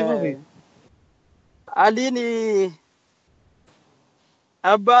 Itti fufi. Aliin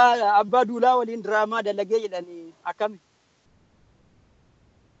abbaa duulaa waliin diraamaa dalagee jedhanii akkami?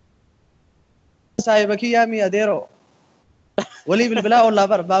 Saahiba kiyyaa mi'a deeroo. Walii bilbilaa ollaa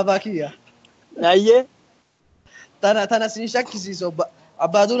baabaa kiyya. Ayyee. Tana sin shakkisiisu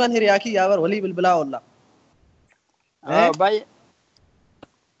abbaa duulaan hiriyaa kiyyaa bar walii bilbilaa ollaa. Baay'ee.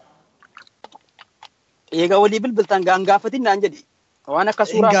 Egaa walii bilbiltan gaafatin naan jedhi. Waan akka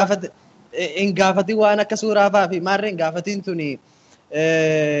suuraa in gaafati waan akka suuraa faa fi maarreen gaafatiin tuni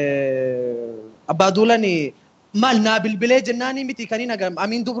abbaa duulani maal naa bilbilee jennaanii miti kaniin agarama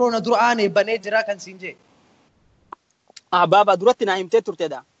Amiin Dubroo na dura aanee banee jira kan siin jee. Baaba duratti naa himtee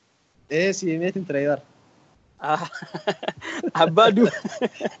turteedha. Si himeetiin ture bar. Abbaa duula.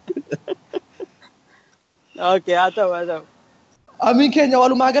 Okay, haa ta'u. Amiin keenya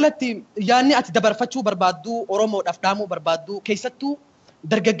walumaa galatti yaanni ati dabarfachuu barbaaddu Oromoodhaaf dhaamuu barbaaddu keessattuu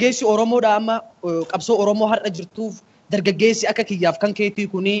dargaggeessi Oromoodha amma qabsoo Oromoo har'a jirtuuf dargaggeessi akka kiyyaaf kan keetii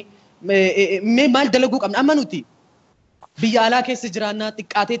kuni mee maal dalaguu qabna amma nuti biyya alaa keessa jiraannaa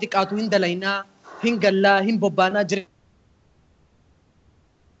xiqqaatu hin dalaynaa hin gallaa hin bobbaanaa jira.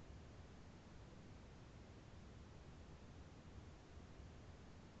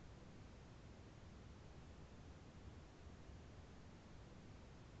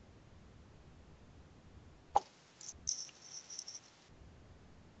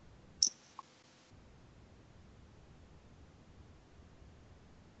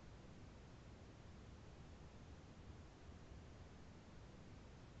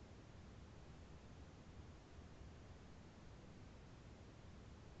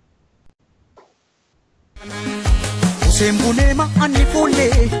 Sembunema anni fulle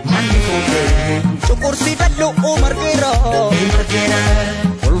Chokorsi dallo margera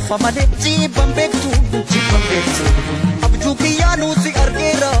Olfa madechi bambektu Abju kiyanu si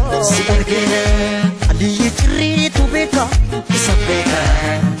argera Aliyyii cirrii tu beka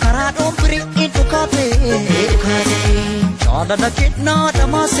Karaa dhombiri itu kaate Jaalala kenna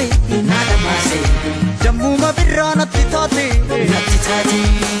damase Jammuma birraa natti taate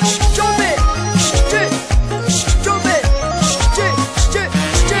Shome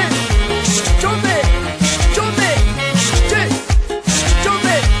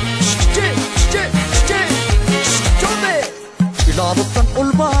Ilaaluttan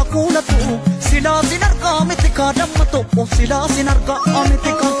olbaa kuulatu silaa sin argaa miti kaa damma ta'u silaa sin argaa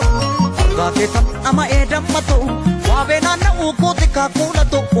miti kaa argaa keetan nama damma ta'u waabee naanna'uu kooti kaa kuula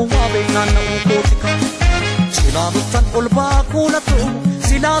ta'u waabee naanna'uu kooti kaa ilaaluttan olbaa kuulatu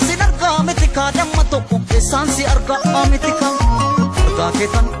silaa sin argaa miti kaa damma ta'u eessaan si argaa miti kaa argaa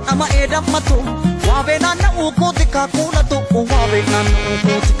keetan nama damma ta'u waabee naanna'uu kooti kaa kuula ta'u waabee naanna'uu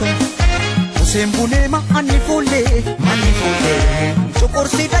kooti kaa. Sembunema anni fulle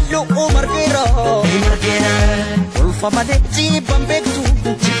Chokorsi dallo margera Olfa madechi bambektu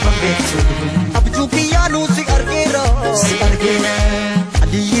Abju kiyanu si argera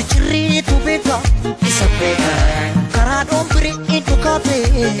Aliyyii cirrii tu beka Karaa dhombiri itu kaate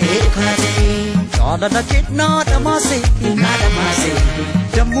Jaalala kenna damase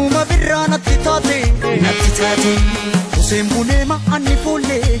Jammuma birraa natti taate Sembunema anni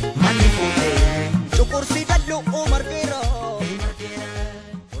fulle Chokorsi dallo margera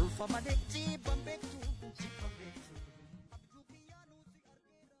Olfa madechi bambektu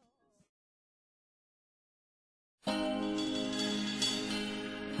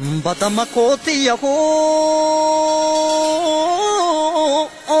Batama koti yaho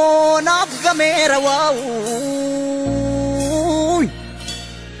Naaf gameera waa'u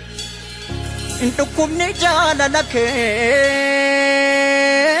Dhukkubni jaalala kee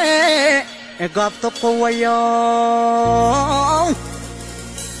Gaaf tokko wayyaa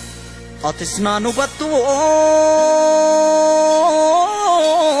Atis naan hubattu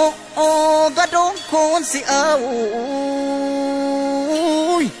gadoon koon si aa'u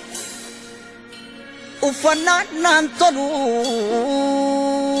uffannaan tolu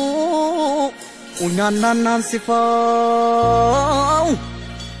unyaannaan sifaa'u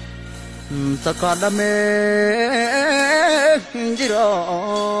takaalamee jira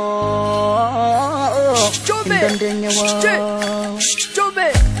hin dandeenye waa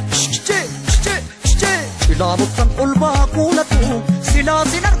ilaaluttan ol baakuulatu silaa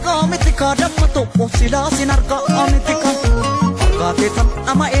sin argaa miti kaadamma tokko silaa sin argaa miti kan argaateetan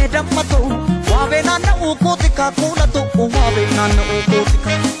nama eedamma ta'u waabee naanna'uu kooti kaakuula tokko waabee naanna'uu kooti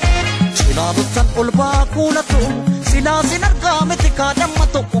kan ilaaluttan ol baakuulatu silaa sin argaa miti kaadamma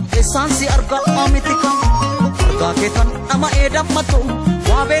tokko eessaan si argaa miti kan argaateetan nama eedamma ta'u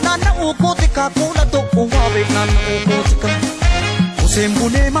waabee naanna'uu kooti kaakuula tokko waabee naanna'uu kooti kan Useen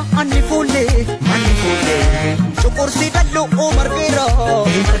buneema anni fuullee Cuqursi dalloo margeera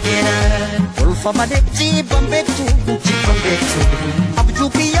Ulfa malee jibban beektu Abjuu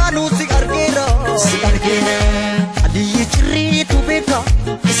kiyyaanuu si argeera Aliyyii cirriitu beeka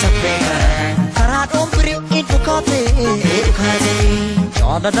Karaa dhoombirii iddoo kaatee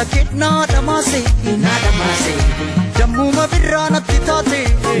Jaalala kennaa dhamaase Dammuma birraa natti taate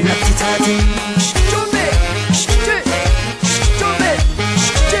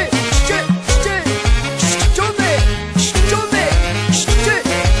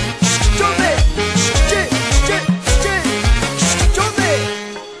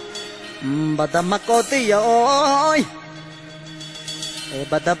Bada makoti yoy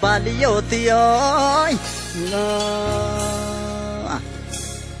Bada bali yoti yoy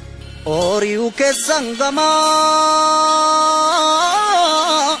Ori uke sangama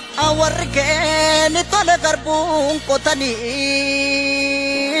Awarke ni tole garbun kotani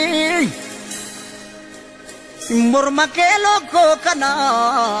Murma ke loko kana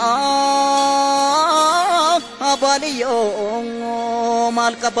Abali yung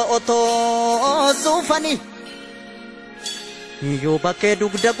malka ba oto sufani Iyo ba ke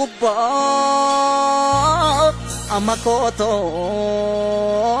dugda gubba Amako oto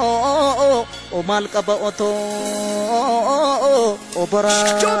O malka ba oto O bara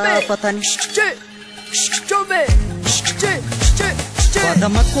patani Bada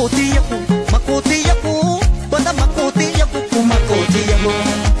makoti yaku Bada makoti yaku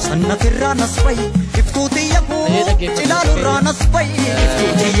Sanna kirra nasbay iftuuti yaku Cilaalu irraa nasbay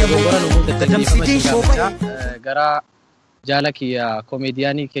iftuuti yaku Gadamsitiin shoobay Gara jaala kiyya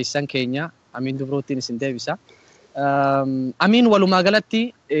komeediyaanii keessan keenya Amiin Dubrootiin isin deebisa. Amiin walumaa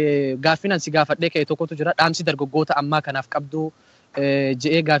galatti gaaffiin ansi gaafadhee ka'e tokkotu jira. Dhaamsi dargaggoota ammaa kanaaf qabdu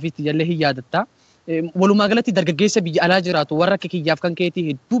je'ee gaaffiitti jallee hin yaadatta. Walumaa galatti dargaggeessa biyya alaa jiraatu warra akka kiyyaaf kan keetii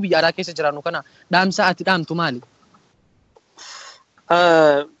hedduu biyya alaa keessa jiraannu kana dhaamsa ati dhaamtu maali?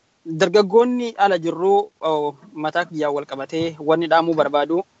 Dargaggoonni ala jirru mataa kiyyaa wal qabatee wanni dhaamuu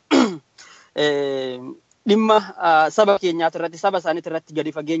barbaadu dhimma saba keenyaati irratti saba isaaniitti irratti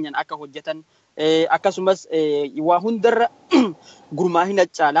gadi fageenyaan akka hojjetan akkasumas waa hundarra gurmaa'ina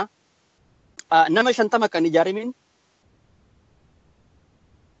caala nama 50 kan ijaaramin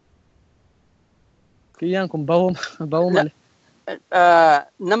kiyyaan kun bahuu malee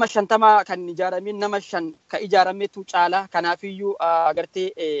nama 50 kan ijaaramin nama 5 ka ijaarametu caala kanaafiyyuu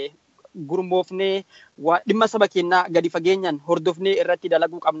agartee gurmoofnee dhimma saba keenyaa gadi fageenyaan hordofnee irratti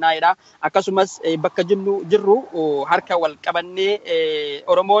dalaguu qabnaayedha. Akkasumas bakka jirru harka wal qabannee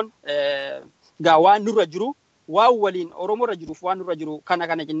Oromoon waan nurra jiru waan waliin Oromoorra jiruuf waan nurra jiru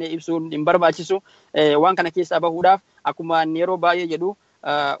kana jennee ibsuun hin barbaachisu. Waan kana keessaa bahuudhaaf akkuma yeroo baay'ee jedhu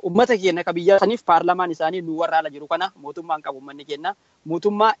ummata keenya ka biyya saniif paarlamaan isaanii nu warra ala jiru kana mootummaan qabu manni keenya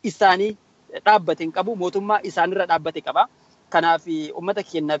mootummaa isaanii dhaabbate hin qabu mootummaa isaanirra dhaabbate qaba. Kanaaf ummata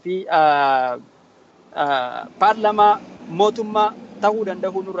keenya fi paarlamaa mootummaa ta'uu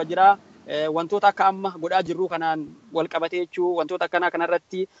danda'u nurra jira. Wantoota akka amma godhaa jirru kanaan wal qabatee jechuun wantoota akkanaa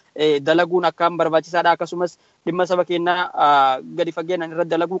kanarratti dalaguun akkaan barbaachisaadha. Akkasumas dhimma saba keenyaa gadi fageenyaan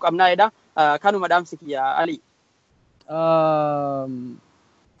irratti dalaguu qabnaayedha. Kanuma dhaamsi kiyya Ali.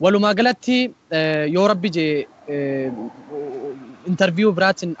 Walumaa galatti yoo rabbi jee interview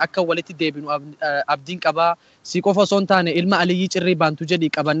biraatiin akka walitti deebinu abdiin qabaa. Si qofa osoo hin taane ilma Aliyyii cirrii baantu jedhi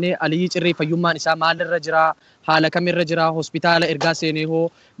qabannee Aliyyii cirrii fayyummaan isaa maalirra jira, haala kamirra jira, hospitaala ergaa seenee hoo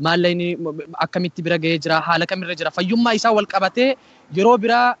maalla inni akkamitti bira ga'ee jira, haala kamirra jira, fayyummaa isaa wal qabatee yeroo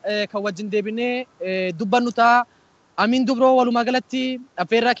biraa kan wajjin deebinee dubbannu ta'a. Amiin Dubroo walumaa galatti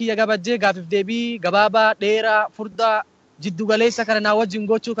affeerraa kiyya gabajjee gaafiif deebii gabaabaa dheeraa furdaa jiddu galeessa kana naa wajjin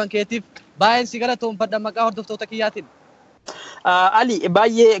gochuu kan keetiif baay'een si galatoomfadha maqaa hordoftoota kiyyaatiin. Ali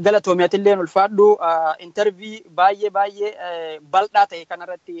baay'ee galatoomiyatillee ulfaadhu interview baay'ee bal'aa ta'e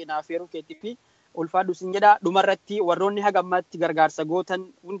kanarratti naaf yeroo keetii fi ulfaadhu sin jedha dhumarratti warroonni hagammatti gargaarsa gootan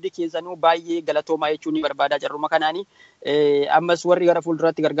hundi keessanuu baay'ee galatoomaa jechuun ni barbaada jarruma kanaani ammas warri gara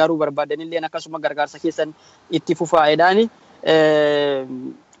fuulduratti gargaaruu barbaadanillee akkasuma gargaarsa keessan itti fufaa'edhaani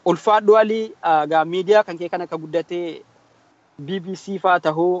ulfaadhu alii gaa miidiyaa kan kee kan akka guddatee BBC faa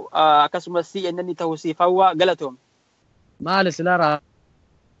tahuu akkasumas CNN tahuu siif hawwa galatoom maal silaa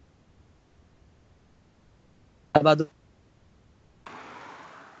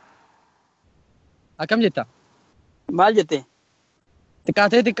Akam jetta? Maal jette?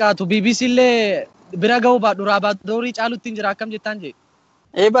 Xiqqaatu BBC illee bira ga'uu baadhu raabaadorii caalutti hin jira akkam jettaan jee?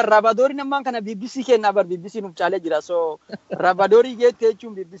 Bar raabaadorii namaan kana BBC kennaa bar BBC nuuf caalee jira so raabaadorii geettee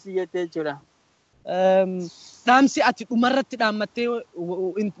jechuun BBC geettee jechuudha. Dhaamsi ati dhumarratti dhaammattee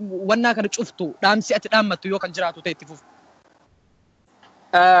wannaa kana cuftu dhaamsi ati dhaammattu yoo kan jiraatu ta'e itti fufu.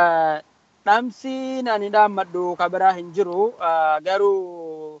 Dhaamsi nani dhaammadhu kabiraa hin jiru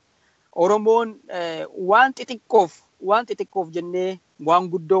garuu Oromoon waan xixiqqoof jennee waan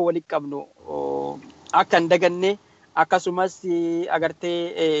guddoo walitti qabnu akka hin daganne akkasumas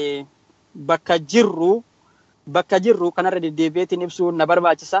agartee bakka jirru kanarra deddeebi'eetiin ibsuun na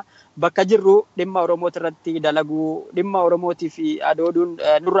barbaachisa. Bakka jirru dhimma Oromooti irratti dalaguu dhimma Oromootii fi adooduun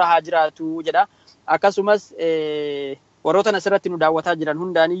nurra haa jiraatu jedha. Akkasumas warroota asirratti nu daawwataa jiran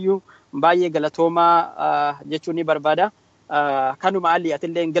hundaaniyyuu baay'ee galatoomaa jechuun ni barbaada. Kanuma alii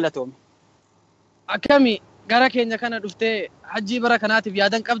atillee hin galatoome. Akkami gara keenya kana dhuftee hajjii bara kanaatiif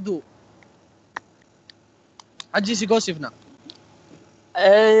yaadan qabdu? Hajjii si goosifna.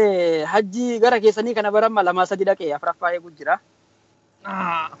 Hajjii gara keessanii kana baramma 2-3 dhaqee afuraffaa eegu jira.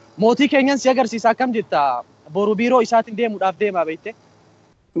 Mootii keenyan si agarsiisa akkam jetta? Boru biiroo isaatiin deemuudhaaf deemaa beekte?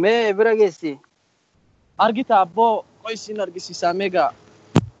 Mee bira geessi. Argita abboo qoysiin argisiisaa meegaa.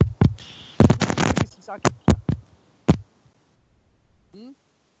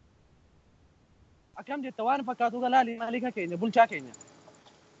 Akkam jetta waan fakkaatu galaali maalika keenya bulchaa keenya.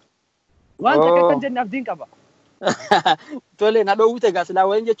 Waan takka kan jenne abdiin qaba. Tole na dhoowwite gasilaa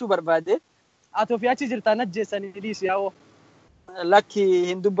waliin jechuu barbaade. Ati ofii achi jirtaan ajjeessanii dhiisi yaa'oo. Lakki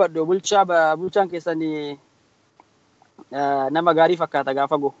hin dubbadhu bulchaan keessanii nama gaarii fakkaata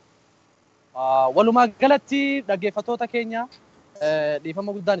gaafa go. Walumaa galatti dhaggeeffattoota keenya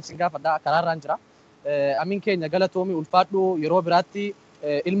dhiifama guddaan isin gaafadha karaarraan jira. Amiin keenya galatoomi ulfaadhu yeroo biraatti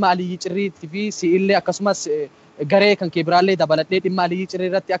ilma Aliyyii cirriitti fi si'illee akkasumas garee kan kee biraallee dabaladhee dhimma Aliyyii cirrii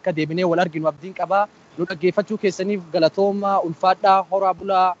irratti akka deebinee wal arginu abdiin qabaa. Nu dhaggeeffachuu keessaniif galatooma ulfaadhaa horaa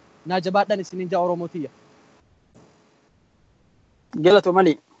bulaa naa jabaadhaan isiniin jaa Oromootiyya.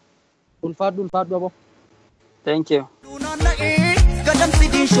 Galatoomanii. Ulfaadhu abo. Thank you. Gadamsi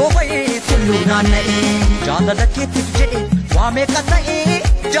din shooba'ee tulluu naanna'ee jaalala keetiif jedhee waa meeqa ta'ee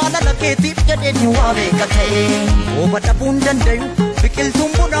jaalala keetiif jedhee waa meeqa ta'ee rooba dhabuun dandayu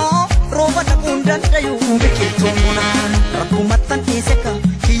biqiltuun bunaa rooba dhabuun dandayu biqiltuun bunaa rabbumattan dhiise ka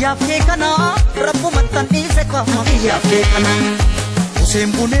kiyyaaf kee kanaa rabbumattan dhiise ka kiyyaaf kee kanaa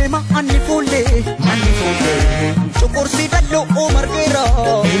Useen bunee manni fuullee cuqursii dalloo margeera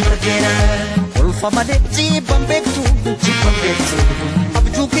olfa malee jibban beektu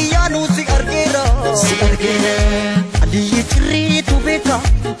abjuu kiyyaa nuusi argeera Aliyyii cirriitu beeka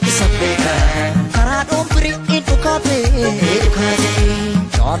isa beeka karaa dhoombirii dhukaate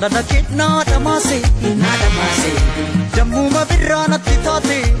jaalala kee naa dhamaase dammuma birraa natti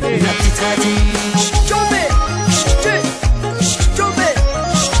taate Jombe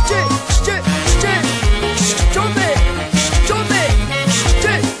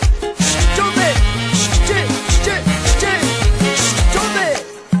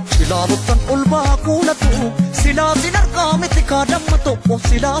Ilaaluttan olbaa kuulatu silaa sin argaa miti kaa damma tokko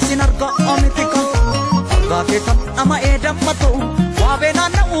silaa sin argaa miti kaa argaa keetan nama damma ta'u waabee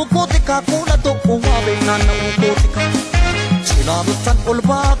naanna'uu kooti kaa kuula tokko waabee naanna'uu kooti kaa ilaaluttan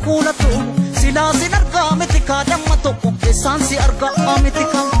olbaa kuulatu silaa sin argaa miti kaa damma tokko keessaan si argaa miti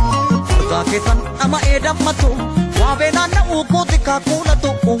kaa argaa keetan nama damma ta'u waabee naanna'uu kooti kaa kuula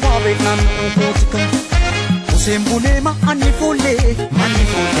tokko waabee naanna'uu kooti kaa Useen bunee manni fuullee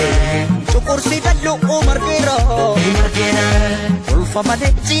cuqursii dalloo margeera olfa malee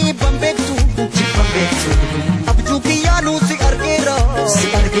jibban beektu abjuu kiyyaa nuusi argeera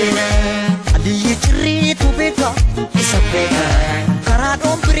Aliyyii cirriitu beeka karaa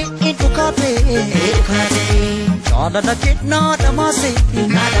dhoombirii dhukaate jaalala kee naa dhamaase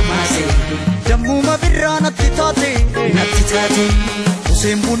dammuma birraa natti taate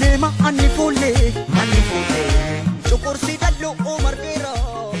Useen bunee manni fuullee cuqursii